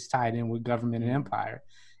before it gets tied in with government and empire,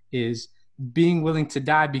 is being willing to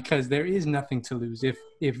die because there is nothing to lose.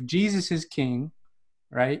 If Jesus is king,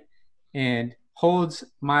 right, and holds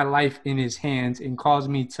my life in his hands and calls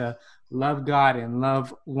me to love God and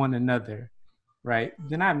love one another, right,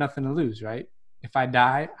 then I have nothing to lose, right? If I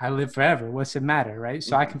die, I live forever. What's it matter, right?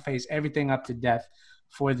 So I can face everything up to death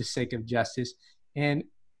for the sake of justice. And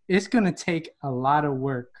it's going to take a lot of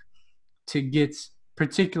work to get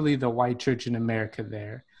particularly the white church in America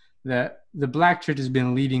there. The black church has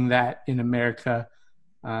been leading that in America,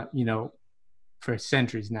 for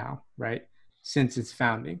centuries now, right, since its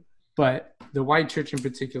founding. But the white church in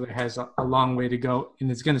particular has a long way to go, and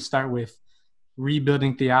it's going to start with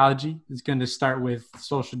rebuilding theology. It's going to start with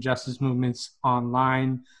social justice movements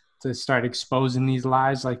online to start exposing these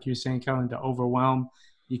lies, like you're saying, Kellen, to overwhelm.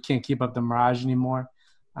 You can't keep up the mirage anymore.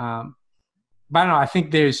 But I don't know. I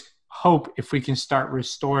think there's hope if we can start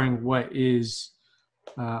restoring what is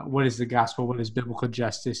the gospel, what is biblical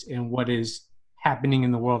justice, and what is happening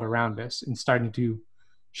in the world around us, and starting to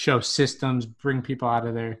show systems, bring people out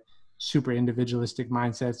of their super individualistic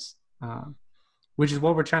mindsets, which is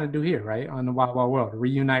what we're trying to do here, right? On the Wild Wild World,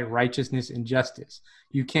 reunite righteousness and justice.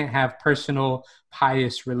 You can't have personal,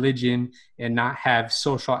 pious religion and not have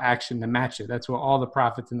social action to match it. That's what all the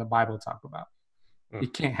prophets in the Bible talk about.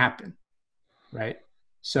 It can't happen, right?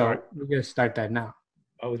 So we're going to start that now.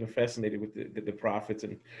 I was fascinated with the prophets,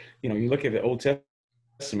 and you look at the Old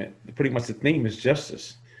Testament. Pretty much the theme is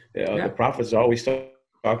justice. The prophets are always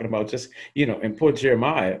talking about just and poor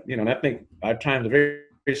Jeremiah. And I think our times are very,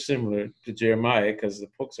 very similar to Jeremiah, because the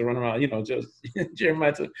folks are running around. Just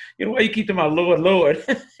Jeremiah said, why you keep them out, Lord, Lord?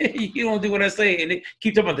 You don't do what I say, and they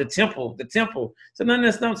keep talking about the temple. So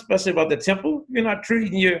that's not special about the temple. You're not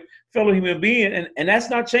treating your fellow human being, and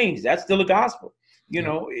that's not changed. That's still the gospel.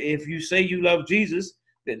 If you say you love Jesus,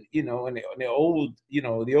 then and the old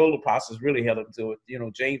apostles really held up to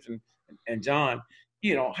it. James and John.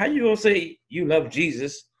 How you gonna say you love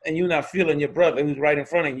Jesus and you're not feeling your brother who's right in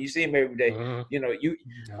front of you? You see him every day.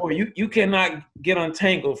 You cannot get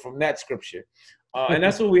untangled from that scripture, and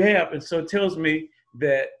that's what we have. And so it tells me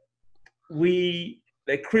that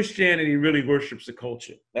Christianity really worships the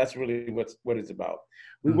culture. That's really what it's about.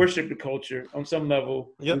 We worship the culture on some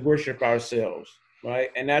level. We worship ourselves.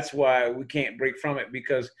 Right. And that's why we can't break from it,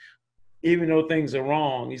 because even though things are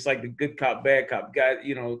wrong, he's like the good cop, bad cop guy.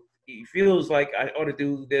 He feels like I ought to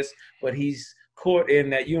do this, but he's caught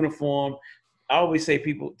in that uniform. I always say to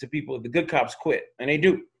people, the good cops quit, and they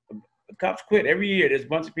do. The cops quit every year. There's a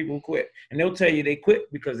bunch of people who quit, and they'll tell you they quit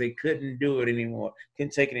because they couldn't do it anymore,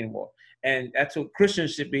 couldn't take it anymore. And that's what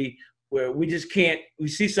Christians should be, where we just can't, we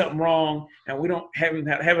see something wrong and we don't have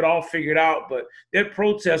it all figured out, but they're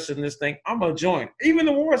protesting this thing. I'm going to join, even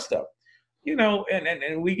the war stuff,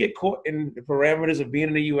 and we get caught in the parameters of being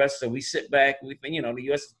in the U.S. So we sit back and we think, the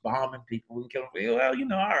U.S. is bombing people and killing people. Well,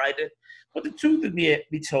 all right. But the truth is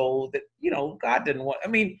be told that, God didn't want,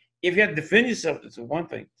 if you have to defend yourself, it's one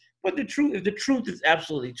thing. But if the truth is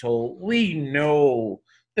absolutely told, we know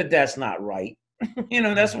that that's not right.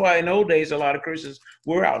 That's why in old days, a lot of Christians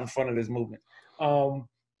were out in front of this movement. Your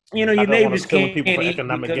neighbors can't people for eat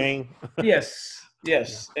economic gain. Yes. Yeah.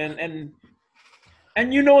 And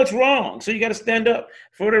it's wrong. So you got to stand up.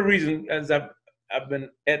 For the reason, as I've been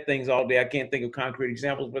at things all day, I can't think of concrete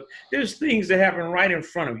examples, but there's things that happen right in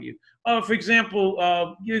front of you. For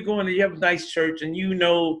example, you have a nice church, and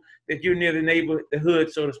that you're near the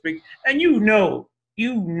hood, so to speak, and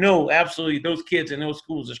absolutely those kids in those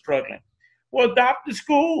schools are struggling. Well, adopt the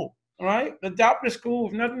school, all right? Adopt the school.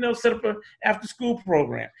 If nothing else, set up an after-school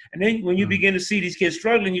program. And then when you begin to see these kids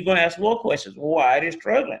struggling, you're going to ask more questions. Why are they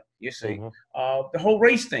struggling? You see, the whole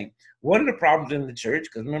race thing. One of the problems in the church,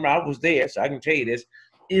 because remember, I was there, so I can tell you this,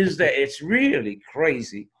 is that it's really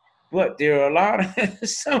crazy. But there are a lot of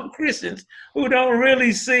some Christians who don't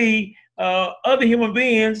really see other human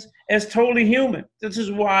beings as totally human. This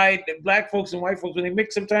is why the black folks and white folks, when they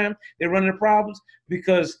mix sometimes, they run into problems,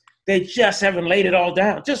 because they just haven't laid it all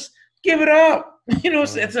down. Just give it up.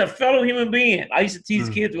 It's a fellow human being. I used to tease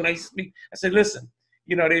kids when I used to speak. I said, listen,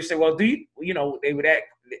 they say, well, they would act,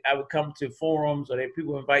 I would come to forums, or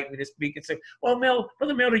people invite me to speak and say, well,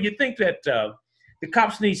 Brother Mel, do you think that the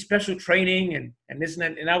cops need special training and this and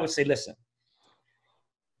that? And I would say, listen,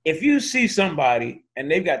 if you see somebody and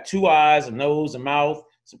they've got 2 eyes, a nose, a mouth,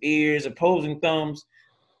 some ears, opposing thumbs,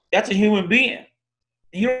 that's a human being.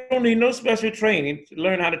 You don't need no special training to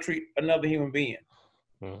learn how to treat another human being.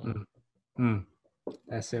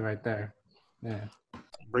 That's it right there. Yeah.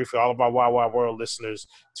 Briefly, all of our Wild Wild World listeners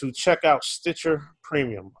to check out Stitcher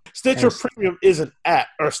Premium. Stitcher Premium is an app,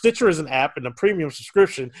 or Stitcher is an app, and the premium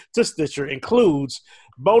subscription to Stitcher includes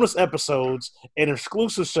bonus episodes, and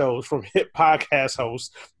exclusive shows from hit podcast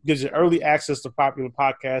hosts. Gives you early access to popular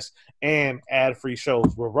podcasts and ad-free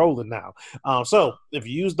shows. We're rolling now. So if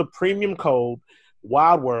you use the premium code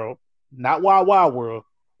Wild World, not Wild Wild World,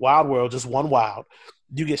 Wild World, just one Wild,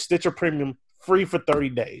 you get Stitcher Premium free for 30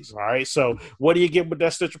 days. All right. So what do you get with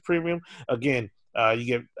that Stitcher Premium? Again, you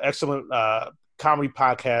get excellent comedy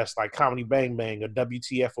podcasts like Comedy Bang Bang or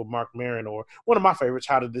WTF with Mark Maron, or one of my favorites,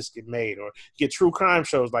 How Did This Get Made? Or you get true crime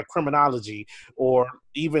shows like Criminology, or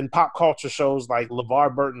even pop culture shows like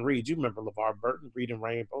LeVar Burton Reads. You remember LeVar Burton, Reading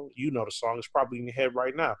Rainbow? You know the song. It's probably in your head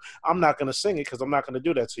right now. I'm not going to sing it because I'm not going to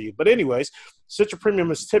do that to you. But anyways, Stitcher Premium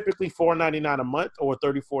is typically $4.99 a month or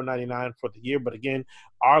 $34.99 for the year. But again,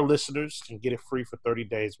 our listeners can get it free for 30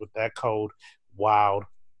 days with that code Wild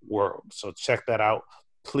World. So check that out,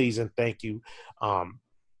 please, and thank you.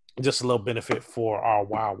 Just a little benefit for our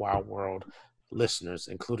Wild Wild World listeners,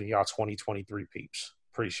 including y'all 2023 peeps.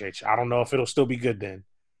 Appreciate you. I don't know if it'll still be good then,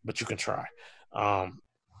 but you can try.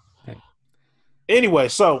 Anyway,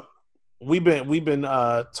 so we've been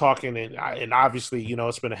talking, and obviously, you know,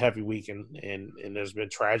 it's been a heavy week, and there's been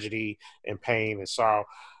tragedy and pain and sorrow.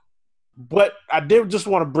 But I did just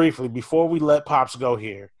want to briefly, before we let Pops go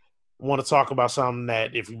here, want to talk about something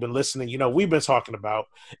that, if you've been listening, you know, we've been talking about.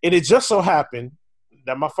 And it just so happened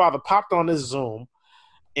that my father popped on this Zoom,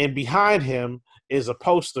 and behind him is a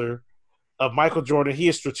poster of Michael Jordan. He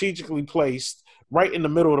is strategically placed right in the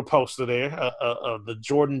middle of the poster there, of the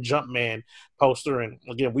Jordan Jumpman poster. And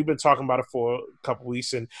again, we've been talking about it for a couple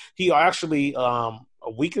weeks. And he actually, a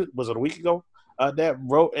week ago, that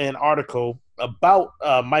wrote an article about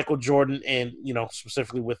Michael Jordan, and, you know,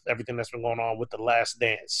 specifically with everything that's been going on with The Last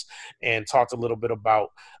Dance, and talked a little bit about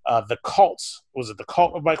the cult. Was it The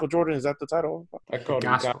Cult of Michael Jordan? Is that the title? I call it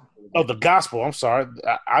Gospel. Oh, The Gospel. I'm sorry.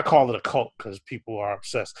 I call it a cult because people are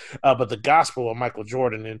obsessed. But The Gospel of Michael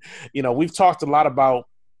Jordan. And, you know, we've talked a lot about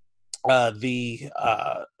the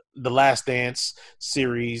Last Dance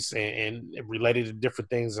series and related to different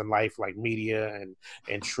things in life, like media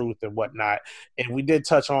and truth and whatnot. And we did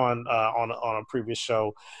touch on a previous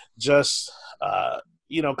show, just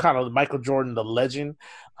you know, kind of Michael Jordan, the legend,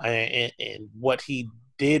 and what he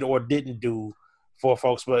did or didn't do for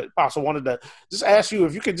folks. But I also wanted to just ask you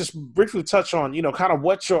if you could just briefly touch on, you know, kind of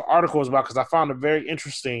what your article was about, because I found it very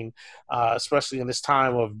interesting, especially in this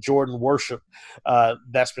time of Jordan worship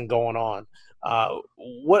that's been going on.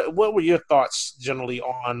 What were your thoughts generally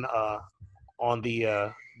on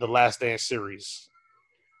the Last Dance series?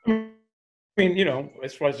 I mean, you know,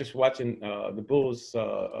 as far as just watching the Bulls'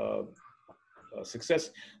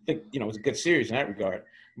 success, I think, you know, it was a good series in that regard.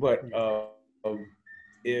 But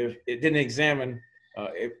if it didn't examine,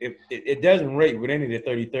 if it doesn't rate with any of the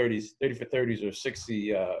 30 for 30s or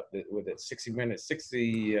 60 with it 60 minutes,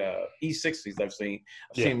 60 E60s I've seen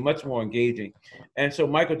much more engaging. And so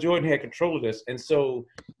Michael Jordan had control of this. And so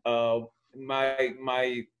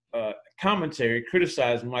my commentary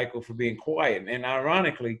criticized Michael for being quiet. And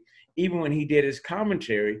ironically, even when he did his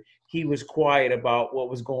commentary, he was quiet about what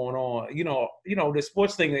was going on. You know, the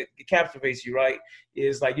sports thing that captivates you, right,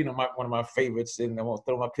 is like, you know, one of my favorites, and I won't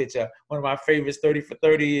throw my pitch out. One of my favorites, 30 for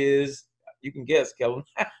 30, is, you can guess, Kellen,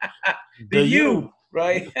 the U,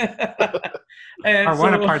 right? And part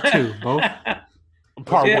one or part two, both?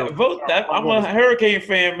 Both. I'm a Hurricane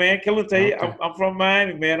fan, man. Kellen, tell you, I'm from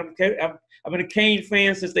Miami, man. I've been a Kane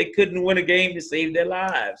fan since they couldn't win a game to save their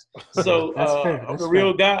lives. So I'm a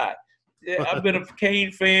real guy. I've been a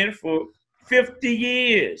Kane fan for 50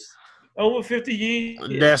 years. Over 50 years.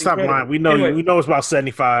 Yeah, stop lying. We know anyway, we know it's about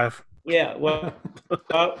 75. Yeah, well,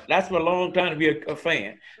 that's a long time to be a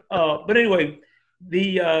fan. But anyway,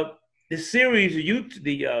 the series,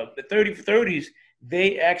 the 30 for 30s,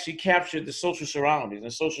 they actually captured the social surroundings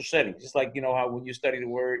and social settings. Just like, you know, how when you study the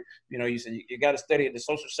word, you know, you said you got to study the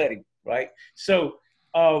social setting, right? So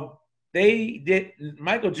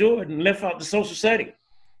Michael Jordan left out the social setting.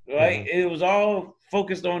 Right, It was all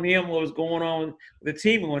focused on him, what was going on with the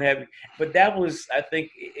team and what have you. But that was, I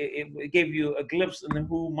think, it gave you a glimpse into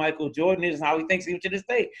who Michael Jordan is and how he thinks even to this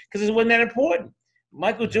day, because it wasn't that important.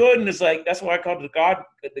 Michael Jordan is like, that's why I call it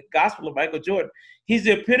the gospel of Michael Jordan. He's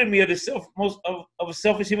the epitome of of a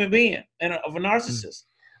selfish human being and of a narcissist.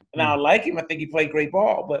 Now, I like him. I think he played great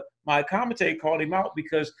ball, but my commentator called him out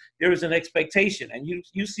because there is an expectation, and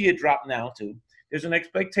you see it drop now too. There's an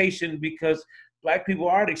expectation because Black people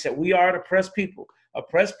are accepted. We are oppressed people.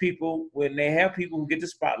 Oppressed people, when they have people who get the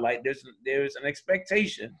spotlight, there's an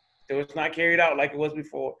expectation that was not carried out like it was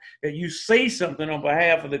before, that you say something on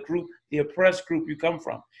behalf of the group, the oppressed group you come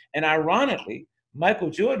from. And ironically, Michael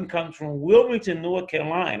Jordan comes from Wilmington, North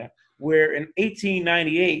Carolina, where in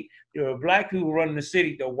 1898, there were black people running the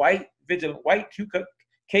city. The white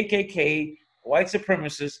KKK, white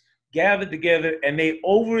supremacists gathered together and they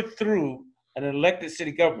overthrew an elected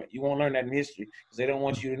city government. You won't learn that in history because they don't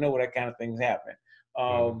want you to know that kind of things happen.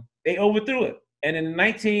 They overthrew it. And in the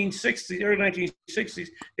 1960s, early 1960s,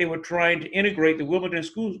 they were trying to integrate the Wilmington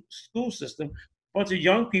school system. A bunch of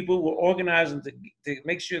young people were organizing to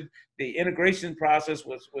make sure the integration process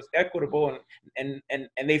was equitable, and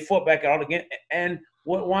they fought back out again. And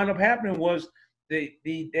what wound up happening was the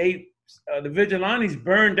vigilantes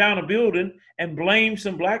burned down a building and blamed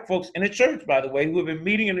some black folks in a church, by the way, who had been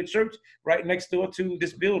meeting in the church right next door to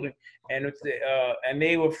this building. And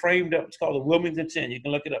they were framed up. It's called the Wilmington 10. You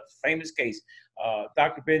can look it up. Famous case.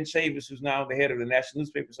 Dr. Ben Chavis, who's now the head of the national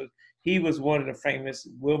newspaper, so he was one of the famous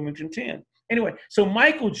Wilmington 10. Anyway, so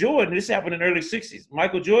Michael Jordan, this happened in the early 60s.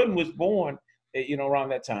 Michael Jordan was born, around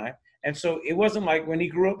that time. And so it wasn't like when he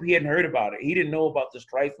grew up, he hadn't heard about it. He didn't know about the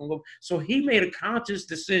strife. So he made a conscious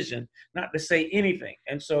decision not to say anything.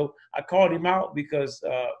 And so I called him out because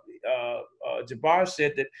Jabbar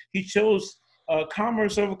said that he chose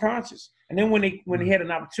commerce over conscience. And then when he had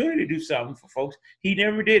an opportunity to do something for folks, he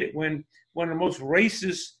never did it. When one of the most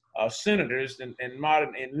racist senators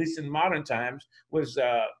at least in modern times, was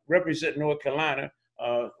representing North Carolina,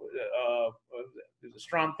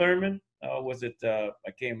 Strom Thurmond. Was it? I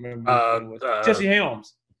can't remember. Jesse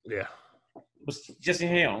Helms. Yeah, it was Jesse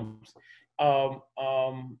Helms. No,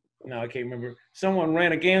 I can't remember. Someone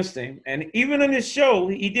ran against him, and even in his show,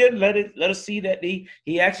 he did let us see that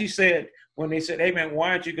he actually said, when they said, "Hey man,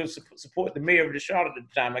 why aren't you going to support the mayor of the Charlotte at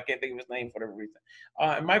the time?" I can't think of his name for whatever reason.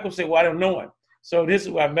 And Michael said, "Well, I don't know him." So this is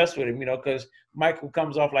why I mess with him, because Michael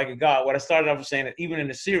comes off like a god. What I started off with saying that even in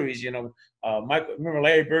the series, Michael, remember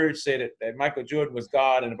Larry Bird said that Michael Jordan was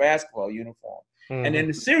God in a basketball uniform. Mm-hmm. And in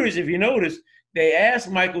the series, if you notice, they asked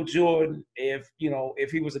Michael Jordan if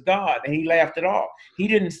he was a god, and he laughed it off. He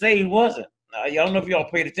didn't say he wasn't. I don't know if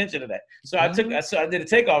y'all paid attention to that. So I did a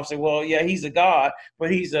takeoff and said, well, yeah, he's a god,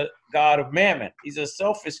 but he's a god of mammon. He's a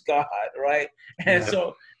selfish god, right? And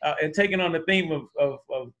so, and taking on the theme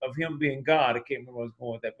of him being God, I can't remember where I was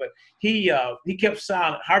going with that, but he kept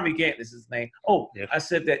silent. Harvey Gantt is his name. I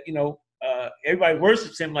said that, everybody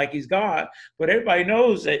worships him like he's God, but everybody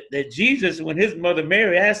knows that Jesus, when his mother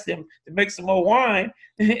Mary asked him to make some more wine,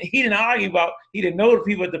 he didn't argue about, he didn't know the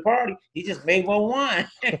people at the party, he just made more wine.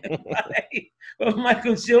 Right? But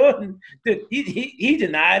Michael Jordan, he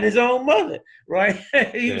denied his own mother, right?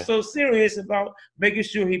 He was so serious about making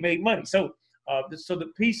sure he made money. So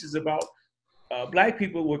the piece is about black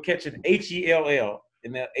people were catching HELL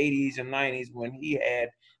in the 80s and 90s when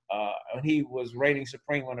he was reigning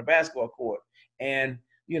supreme on the basketball court. And,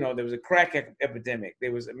 there was a crack epidemic.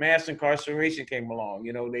 There was a mass incarceration came along.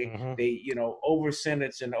 They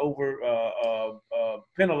over-sentenced and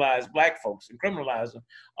penalized black folks and criminalized them.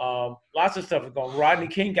 Lots of stuff was going on. Rodney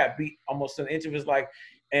King got beat almost an inch of his life.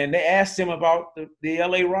 And they asked him about the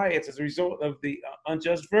LA riots as a result of the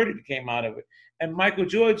unjust verdict that came out of it. And Michael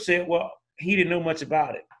Jordan said, well, he didn't know much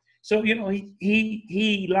about it. So,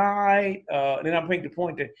 he lied. And then I'll make the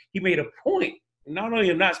point that he made a point, not only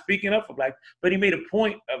of not speaking up for black, but he made a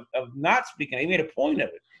point of not speaking. He made a point of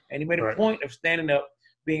it. And he made a point of standing up,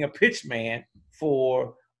 being a pitch man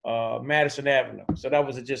for Madison Avenue. So that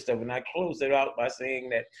was the gist of it. And I closed it out by saying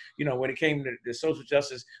that, when it came to the social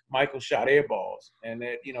justice, Michael shot air balls. And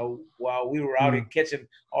that, while we were out here catching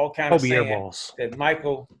all kinds of sand, airballs, that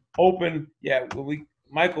Michael opened,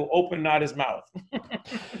 Michael opened not his mouth.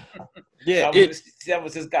 That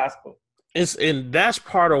was his gospel. And that's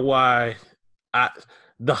part of why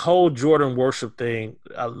the whole Jordan worship thing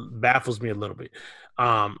baffles me a little bit.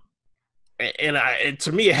 And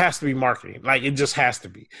to me, it has to be marketing. Like, it just has to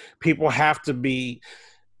be. People have to be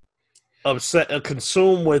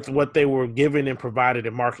consumed with what they were given and provided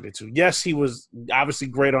and marketed to. Yes, he was obviously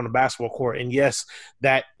great on the basketball court. And yes,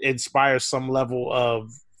 that inspires some level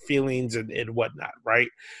of feelings and whatnot, right?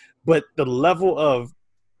 But the level of,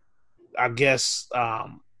 I guess,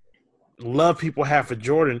 love people have for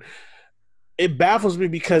Jordan, it baffles me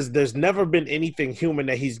because there's never been anything human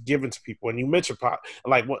that he's given to people. And you mentioned,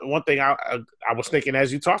 like, one thing I was thinking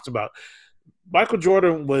as you talked about, Michael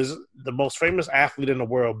Jordan was the most famous athlete in the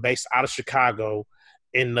world based out of Chicago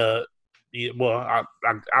in I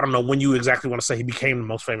don't know when you exactly want to say he became the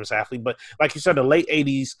most famous athlete, but like you said, the late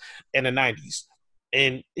 80s and the 90s.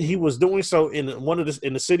 And he was doing so in one of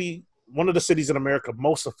the cities in America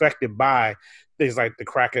most affected by things like the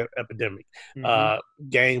crack epidemic,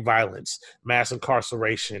 gang violence, mass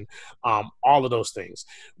incarceration, all of those things.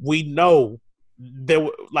 We know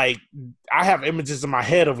like I have images in my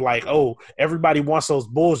head of like, oh, everybody wants those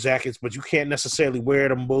Bulls jackets, but you can't necessarily wear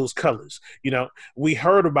them Bulls colors. You know, we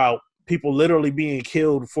heard about people literally being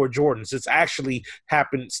killed for Jordans. It's actually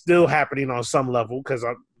still happening on some level, because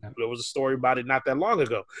there was a story about it not that long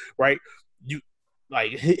ago, right?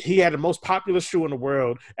 He had the most popular shoe in the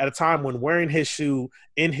world at a time when wearing his shoe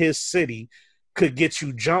in his city could get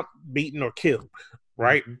you jumped, beaten, or killed,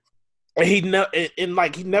 right? And he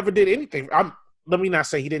never did anything. Let me not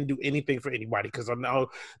say he didn't do anything for anybody, because I know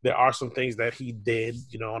there are some things that he did,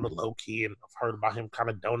 you know, on the low key, and I've heard about him kind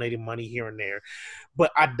of donating money here and there.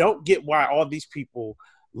 But I don't get why all these people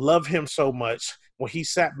love him so much when he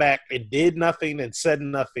sat back and did nothing and said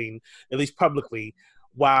nothing, at least publicly,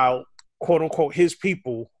 while quote unquote his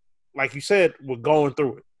people, like you said, were going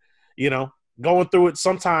through it, you know, going through it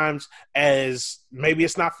sometimes as, maybe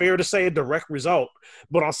it's not fair to say a direct result,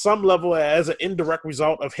 but on some level as an indirect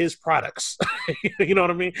result of his products. You know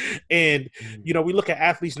what I mean? And, you know, we look at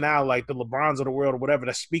athletes now like the LeBrons of the world or whatever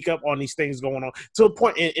that speak up on these things going on to a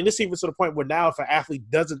point. And it's even to the point where now if an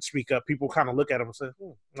athlete doesn't speak up, people kind of look at him and say,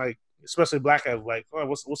 like, especially black guys, like, oh,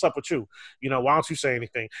 what's up with you? You know, why don't you say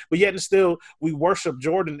anything? But yet and still, we worship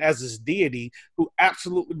Jordan as this deity who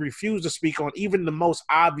absolutely refused to speak on even the most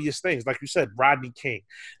obvious things. Like you said, Rodney King.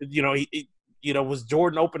 You know, was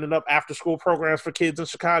Jordan opening up after school programs for kids in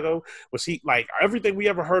Chicago? Was he, like, everything we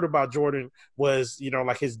ever heard about Jordan was, you know,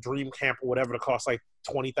 like his dream camp or whatever that cost like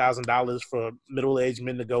 $20,000 for middle-aged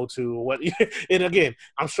men to go to or what. And again,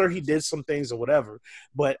 I'm sure he did some things or whatever,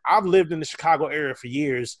 but I've lived in the Chicago area for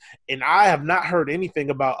years and I have not heard anything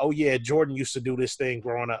about, oh yeah, Jordan used to do this thing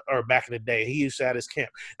growing up or back in the day. He used to have his camp.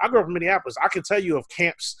 I grew up in Minneapolis. I can tell you of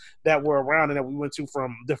camps that were around and that we went to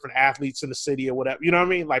from different athletes in the city or whatever. You know what I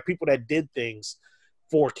mean? Like people that did things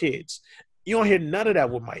for kids. You don't hear none of that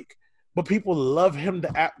with Mike. But people love him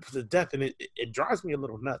to death, and it drives me a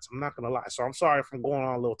little nuts. I'm not going to lie. So I'm sorry if I'm going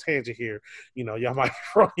on a little tangent here. You know, y'all might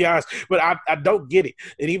roll your eyes, but I don't get it.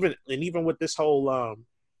 And even with this whole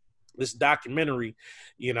this documentary,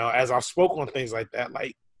 you know, as I've spoke on things like that,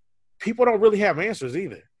 like people don't really have answers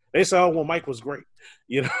either. They say, oh, well, Mike was great.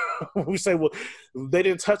 You know, we say, well, they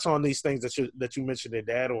didn't touch on these things that you mentioned there,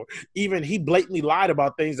 Dad, or even he blatantly lied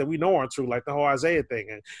about things that we know aren't true, like the whole Isaiah thing.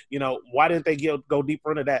 And, you know, why didn't they go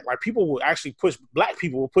deeper into that? Like people will actually black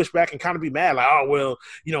people will push back and kind of be mad, like, oh, well,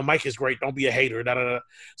 you know, Mike is great. Don't be a hater. Da, da, da.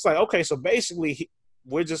 It's like, okay, so basically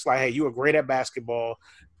we're just like, hey, you were great at basketball.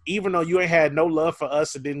 Even though you ain't had no love for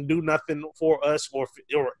us and didn't do nothing for us or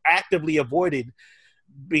actively avoided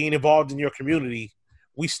being involved in your community,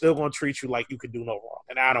 we still gonna treat you like you could do no wrong,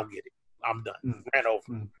 and I don't get it. I'm done. Ran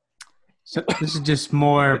over. So this is just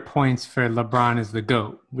more points for LeBron as the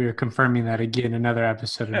GOAT. We're confirming that again another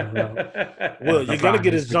episode in a row. Well, you're gonna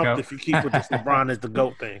get us jumped if you keep with this LeBron as the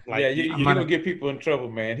GOAT thing. Like, yeah, you're gonna get people in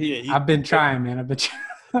trouble, man. I've been trying, man.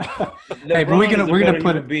 Hey, but we're gonna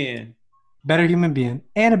put a better human being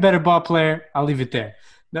and a better ball player. I'll leave it there.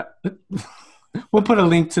 No, we'll put a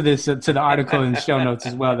link to this to the article in the show notes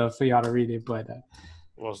as well, though, for y'all to read it. But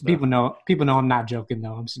people know I'm not joking,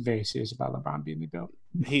 though. I'm very serious about LeBron being the GOAT.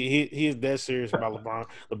 He is dead serious about LeBron.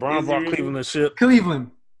 LeBron brought Cleveland the ship.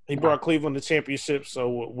 He brought Cleveland the championship.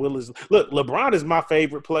 So LeBron is my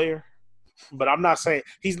favorite player, but I'm not saying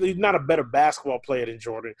he's not a better basketball player than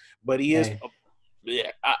Jordan, but he is.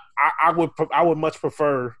 Yeah, I would much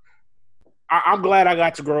prefer. I'm glad I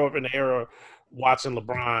got to grow up in the era watching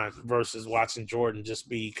LeBron versus watching Jordan just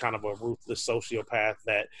be kind of a ruthless sociopath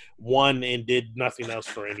that won and did nothing else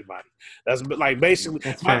for anybody. That's like basically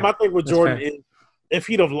my thing with Jordan is if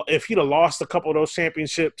he'd have lost a couple of those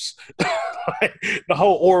championships, the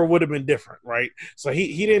whole aura would have been different, right? So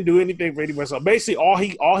he didn't do anything for anybody. So basically,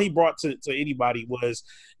 all he brought to anybody was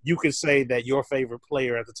you could say that your favorite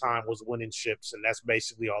player at the time was winning ships, and that's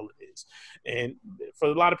basically all it is. And for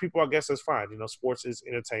a lot of people, I guess that's fine. You know, sports is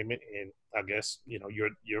entertainment, and I guess you know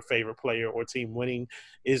your favorite player or team winning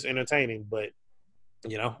is entertaining. But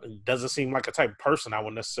you know, it doesn't seem like a type of person I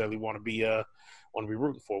would necessarily want to be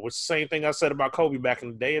rooting for. Which is the same thing I said about Kobe back in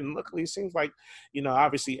the day. And luckily, it seems like, you know,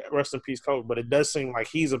 obviously, rest in peace, Kobe. But it does seem like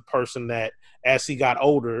he's a person that, as he got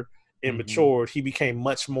older and matured, he became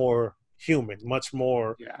much more human, much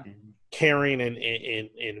more caring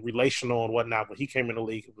and relational and whatnot. When he came in the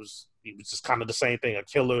league, he was just kind of the same thing, a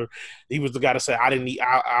killer. He was the guy to say,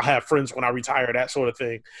 I'll have friends when I retire, that sort of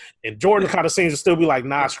thing. And Jordan kind of seems to still be like,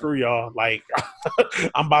 nah, screw y'all. Like,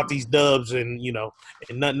 I'm about these dubs and, you know,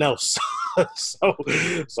 and nothing else. so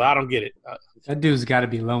I don't get it. That dude's got to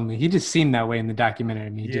be lonely. He just seemed that way in the documentary. I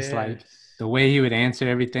mean, just like the way he would answer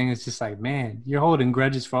everything, it's just like, man, you're holding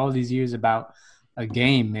grudges for all these years about a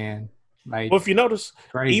game, man. Like, well, if you notice,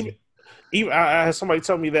 crazy. Even I had somebody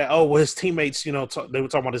tell me that, oh, well, his teammates, they were talking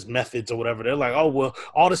about his methods or whatever. They're like, oh, well,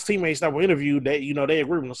 all his teammates that were interviewed, they agree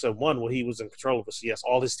with him. I said, one, well, he was in control of us. Yes,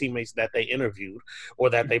 all his teammates that they interviewed or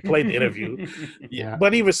that they played the interview. Yeah.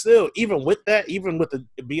 But even still, even with that, even with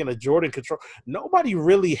being a Jordan control, nobody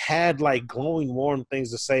really had like glowing, warm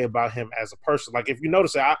things to say about him as a person. Like if you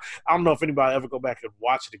notice, I don't know if anybody ever go back and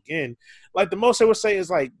watch it again. Like the most they would say is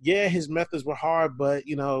like, yeah, his methods were hard, but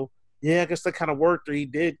yeah, I guess that kind of worked, or he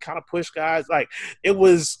did kind of push guys. Like it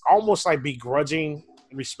was almost like begrudging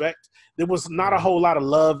respect. There was not a whole lot of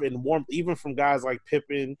love and warmth, even from guys like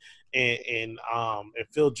Pippen and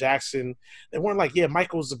Phil Jackson. They weren't like, yeah,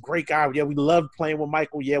 Michael's a great guy. Yeah, we loved playing with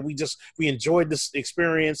Michael. Yeah, we enjoyed this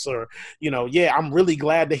experience, or yeah, I'm really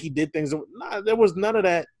glad that he did things. Nah, there was none of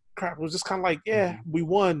that crap. It was just kind of like, yeah, we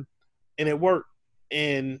won, and it worked,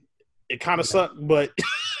 and it kind of sucked, but.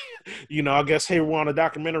 I guess, hey, we're on a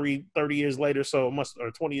documentary 30 years later,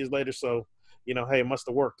 or 20 years later, so, hey, it must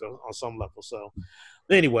have worked on some level. So,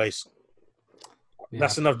 anyways,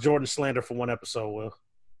 that's enough Jordan slander for one episode, Will.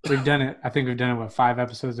 We've done it. I think we've done it, 5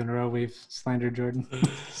 episodes in a row we've slandered Jordan.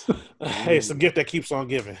 Hey, it's a gift that keeps on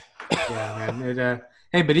giving. Yeah, man.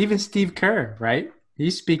 Hey, but even Steve Kerr, right?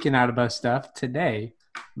 He's speaking out about stuff today.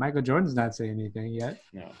 Michael Jordan's not saying anything yet.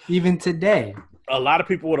 No. Even today. A lot of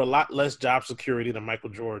people with a lot less job security than Michael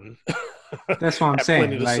Jordan. That's what I'm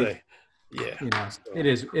saying. Like, yeah, it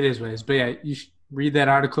is what it is. But yeah, you should read that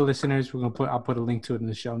article, listeners. I'll put a link to it in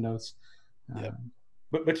the show notes. Yeah.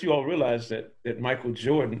 But you all realize that Michael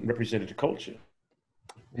Jordan represented the culture.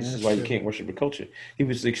 This is why you can't worship the culture. He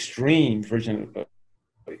was the extreme version of.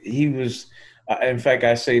 He was. In fact,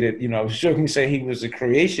 I say that I was joking to say he was the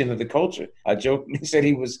creation of the culture. I jokingly said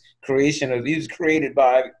he was created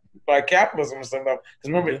by capitalism or something. Because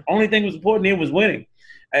remember, the only thing that was important here was winning.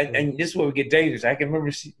 And this is where we get dangerous. I can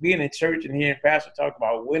remember being in church and hearing pastor talk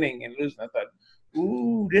about winning and losing. I thought,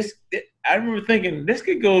 ooh, I remember thinking this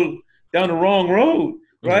could go down the wrong road,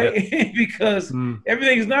 right? Yeah. Because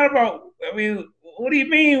everything is not about, what do you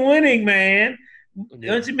mean winning, man?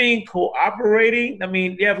 Yeah. Don't you mean cooperating?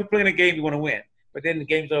 Yeah, if we're playing a game, you want to win. But then the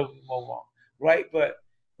game's over, we move on, right? But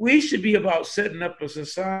we should be about setting up a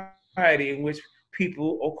society in which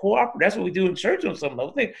people are cooperating. That's what we do in church on some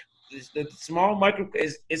level. The small micro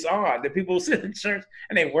it's odd that people sit in church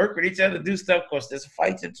and they work with each other, do stuff. Of course, there's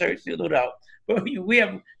fights in church, no doubt. But we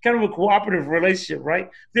have kind of a cooperative relationship, right?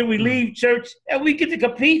 Then we leave church and we get to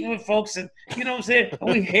compete with folks, and you know what I'm saying?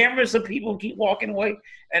 And we hammer some people and keep walking away.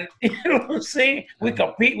 And you know what I'm saying? We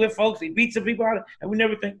compete with folks, we beat some people out, and we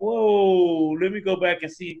never think, whoa, let me go back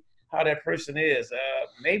and see how that person is.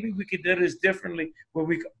 Maybe we could do this differently where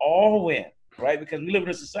we could all win, right? Because we live in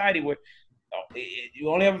a society where you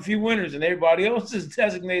only have a few winners and everybody else is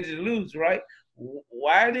designated to lose, right?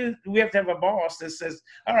 Why do we have to have a boss that says,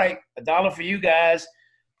 all right, $1 for you guys,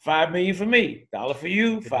 $5 million for me, $1 for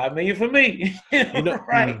you, $5 million for me?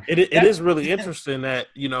 Right? It is really interesting that,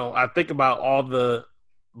 I think about all the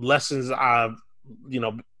lessons I've,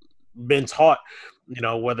 been taught,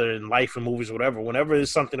 whether in life and movies or whatever, whenever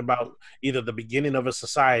there's something about either the beginning of a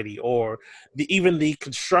society or even the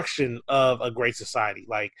construction of a great society,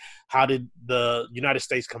 like how did the United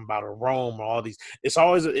States come about, or Rome, or all these, it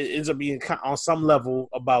ends up being on some level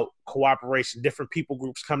about cooperation. Different people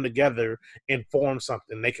groups come together and form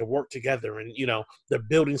something. They can work together and, they're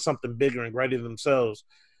building something bigger and greater than themselves.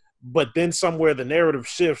 But then somewhere the narrative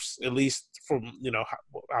shifts, at least from,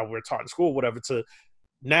 how we're taught in school, whatever, to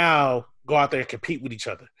now go out there and compete with each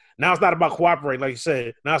other. Now it's not about cooperating, like you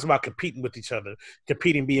said. Now it's about competing with each other,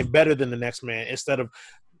 being better than the next man, instead of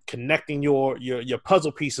connecting your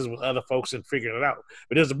puzzle pieces with other folks and figuring it out.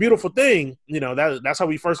 But there's a beautiful thing, that's how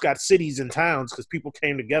we first got cities and towns, because people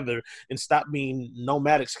came together and stopped being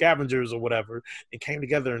nomadic scavengers or whatever, and came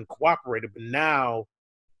together and cooperated. But now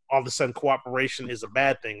all of a sudden cooperation is a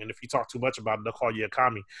bad thing, and if you talk too much about it, they'll call you a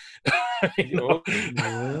commie.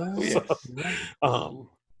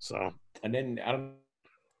 So and then I don't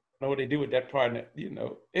know what they do with that part,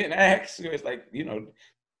 in Acts, it's like, the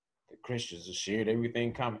Christians have shared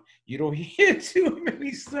everything common. You don't hear too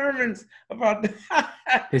many sermons about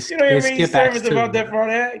that. You don't hear many sermons about that part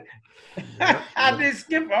of Acts. I did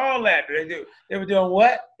skip all that. They were doing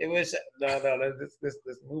what? It was let's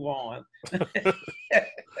move on.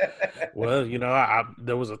 Well,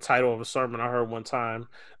 there was a title of a sermon I heard one time,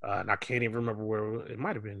 and I can't even remember where it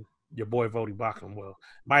might have been. Your boy Vody Bakum. Well,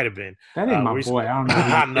 might have been. That ain't my boy. I don't know.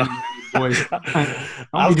 I know. Boys.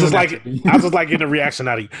 I was just like getting a reaction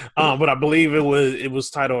out of you. But I believe it was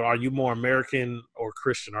titled, "Are you more American or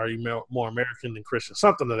Christian? Are you more American than Christian?"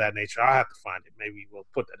 Something of that nature. I'll have to find it. Maybe we'll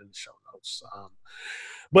put that in the show notes.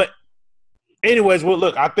 But Anyways, well,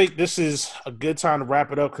 look, I think this is a good time to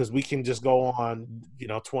wrap it up because we can just go on,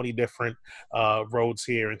 20 different roads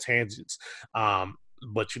here and tangents.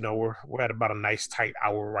 But we're at about a nice tight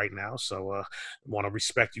hour right now, so want to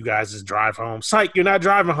respect you guys' drive home. Psych, you're not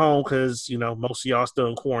driving home because most of y'all still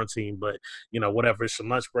in quarantine. But whatever, it's your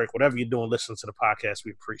lunch break, whatever you're doing, listen to the podcast.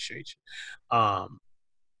 We appreciate you.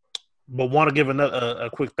 But want to give a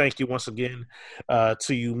quick thank you once again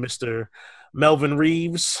to you, Mr. Melvin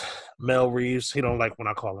Reeves. Mel Reeves. He don't like when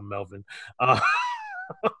I call him Melvin.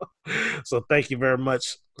 So thank you very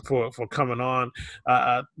much for coming on.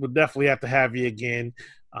 We'll definitely have to have you again.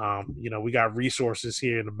 We got resources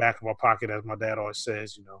here in the back of our pocket, as my dad always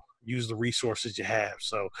says. Use the resources you have.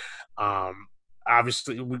 So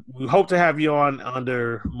obviously, we hope to have you on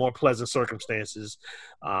under more pleasant circumstances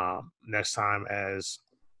next time, as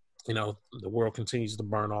the world continues to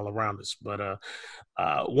burn all around us. But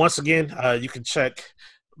once again, you can check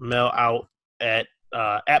Mel out at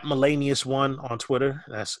Melanius1 on Twitter.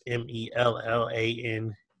 That's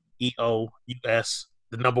MELLANEOUS,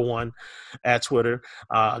 the number 1 at Twitter.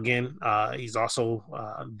 Again, he's also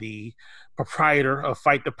the proprietor of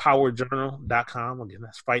FightThePowerJournal.com. Again,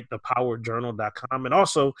 that's FightThePowerJournal.com. And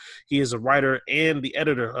also, he is a writer and the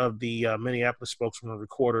editor of the Minneapolis Spokesman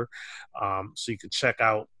Recorder. So you can check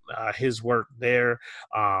out his work there.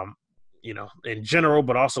 In general,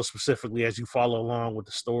 but also specifically as you follow along with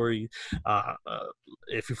the story.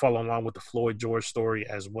 If you follow along with the Floyd George story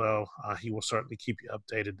as well, he will certainly keep you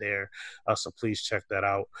updated there. So please check that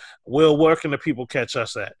out. Will, where can the people catch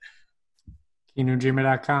us at?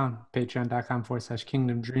 KingdomDreamer.com,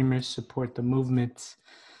 patreon.com/Kingdom Dreamers. Support the movement.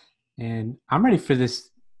 And I'm ready for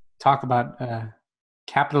this talk about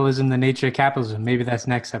capitalism, the nature of capitalism. Maybe that's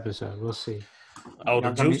next episode. We'll see. Oh, the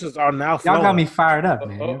juices are now flowing. Y'all got me fired up,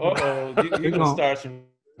 man. You're going to start some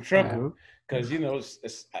trouble. Because,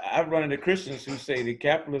 I run into Christians who say that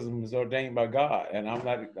capitalism is ordained by God. And I'm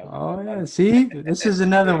not. Oh, yeah. See? This is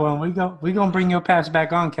another one. We're going to bring your past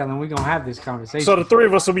back on, Kellen. We're going to have this conversation. So the three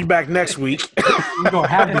of us will be back next week. We're going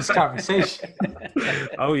to have this conversation.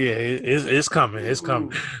 Oh, yeah. It's coming. It's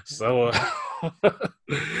coming. So,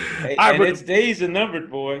 its days are numbered,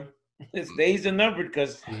 boy. Its days are numbered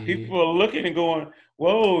because people are looking and going,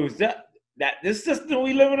 "Whoa, is that this system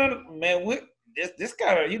we living under? Man, this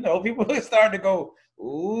kind of people are starting to go,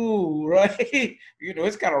 ooh, right?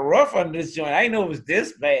 It's kind of rough on this joint. I didn't know it was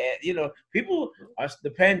this bad. People the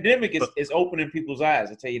pandemic is opening people's eyes.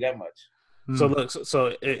 I tell you that much. So look,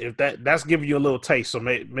 so if that's giving you a little taste, so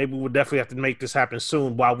maybe we'll definitely have to make this happen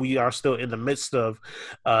soon while we are still in the midst of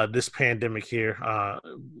this pandemic here.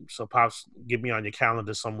 So Pops, get me on your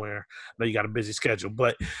calendar somewhere. I know you got a busy schedule,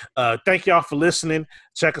 but thank y'all for listening.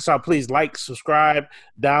 Check us out, please. Like, subscribe,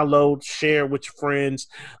 download, share with your friends.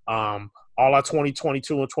 All our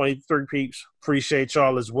 2022 and 23 peeps, appreciate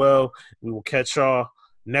y'all as well. We will catch y'all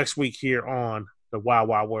next week here on the Wild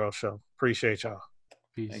Wild World Show. Appreciate y'all.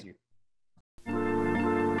 Peace. Thank you.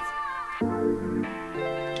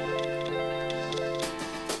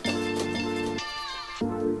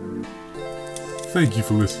 Thank you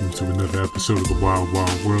for listening to another episode of the Wild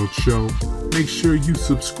Wild World Show. Make sure you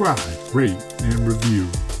subscribe, rate, and review.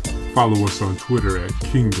 Follow us on Twitter at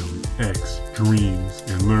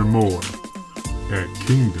KingdomXDreams and learn more at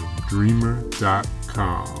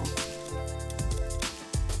KingdomDreamer.com.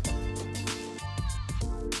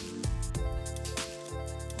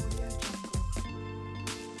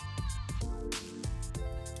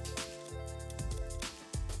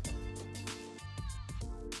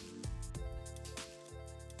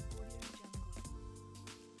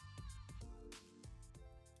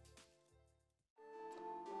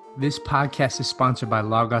 This podcast is sponsored by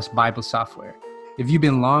Logos Bible Software. If you've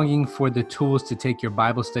been longing for the tools to take your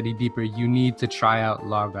Bible study deeper, you need to try out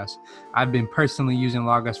Logos. I've been personally using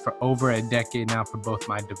Logos for over a decade now for both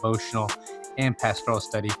my devotional and pastoral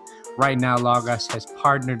study. Right now, Logos has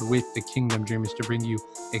partnered with the Kingdom Dreamers to bring you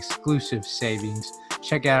exclusive savings.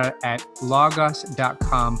 Check out at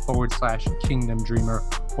logos.com/Kingdom Dreamer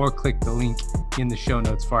or click the link in the show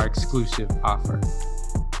notes for our exclusive offer.